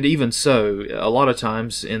complain, and even so, a lot of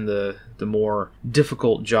times in the more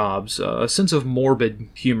difficult jobs, a sense of morbid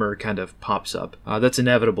humor kind of pops up. That's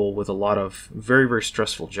inevitable with a lot of very, very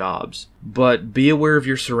stressful jobs. But be aware of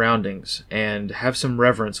your surroundings and have some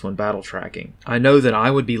reverence when battle tracking. I know that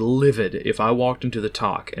I would be livid if I walked into the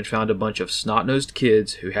talk and found a bunch of snot-nosed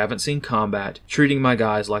kids who haven't seen combat treating my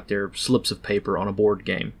guys like they're slips of paper on a board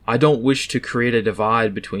game. I don't wish to create a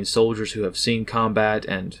divide between soldiers who have seen combat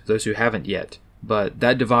and those who haven't yet, but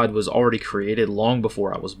that divide was already created long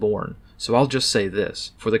before I was born. So I'll just say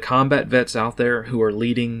this, for the combat vets out there who are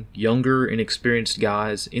leading younger, inexperienced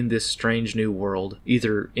guys in this strange new world,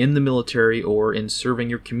 either in the military or in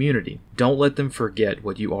serving your community, don't let them forget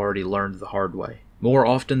what you already learned the hard way. More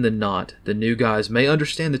often than not, the new guys may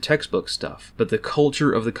understand the textbook stuff, but the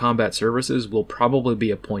culture of the combat services will probably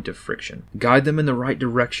be a point of friction. Guide them in the right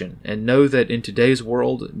direction, and know that in today's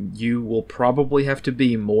world, you will probably have to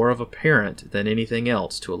be more of a parent than anything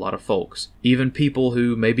else to a lot of folks, even people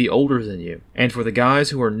who may be older than you. And for the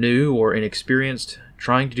guys who are new or inexperienced,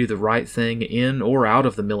 trying to do the right thing in or out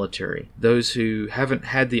of the military, those who haven't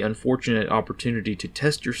had the unfortunate opportunity to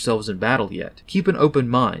test yourselves in battle yet, keep an open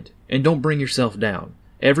mind, and don't bring yourself down.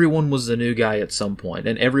 Everyone was the new guy at some point,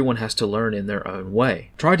 and everyone has to learn in their own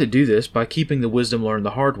way. Try to do this by keeping the wisdom learned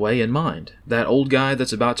the hard way in mind. That old guy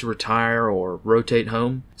that's about to retire or rotate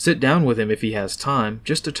home, sit down with him if he has time,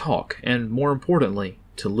 just to talk, and more importantly,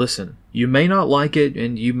 to listen. You may not like it,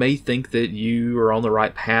 and you may think that you are on the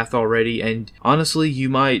right path already, and honestly, you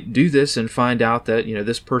might do this and find out that,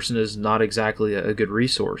 this person is not exactly a good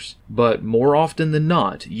resource. But more often than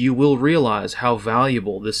not, you will realize how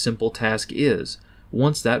valuable this simple task is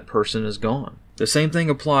once that person is gone. The same thing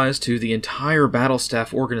applies to the entire battle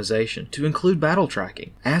staff organization, to include battle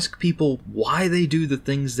tracking. Ask people why they do the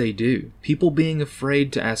things they do. People being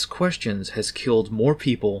afraid to ask questions has killed more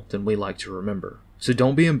people than we like to remember. So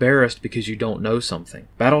don't be embarrassed because you don't know something.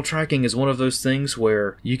 Battle tracking is one of those things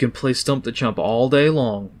where you can play stump the chump all day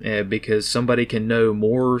long because somebody can know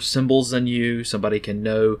more symbols than you, somebody can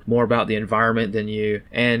know more about the environment than you,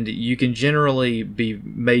 and you can generally be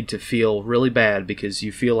made to feel really bad because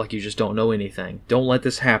you feel like you just don't know anything. Don't let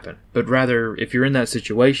this happen. But rather, if you're in that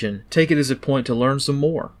situation, take it as a point to learn some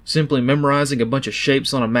more. Simply memorizing a bunch of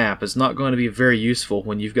shapes on a map is not going to be very useful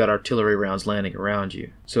when you've got artillery rounds landing around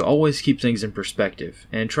you. So always keep things in perspective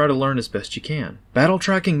and try to learn as best you can. Battle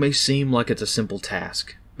tracking may seem like it's a simple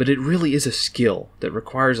task, but it really is a skill that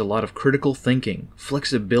requires a lot of critical thinking,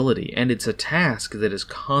 flexibility, and it's a task that is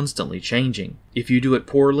constantly changing. If you do it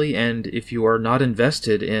poorly and if you are not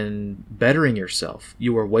invested in bettering yourself,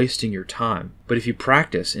 you are wasting your time. But if you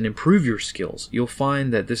practice and improve your skills, you'll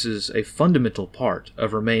find that this is a fundamental part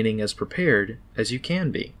of remaining as prepared as you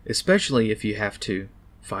can be, especially if you have to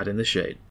fight in the shade.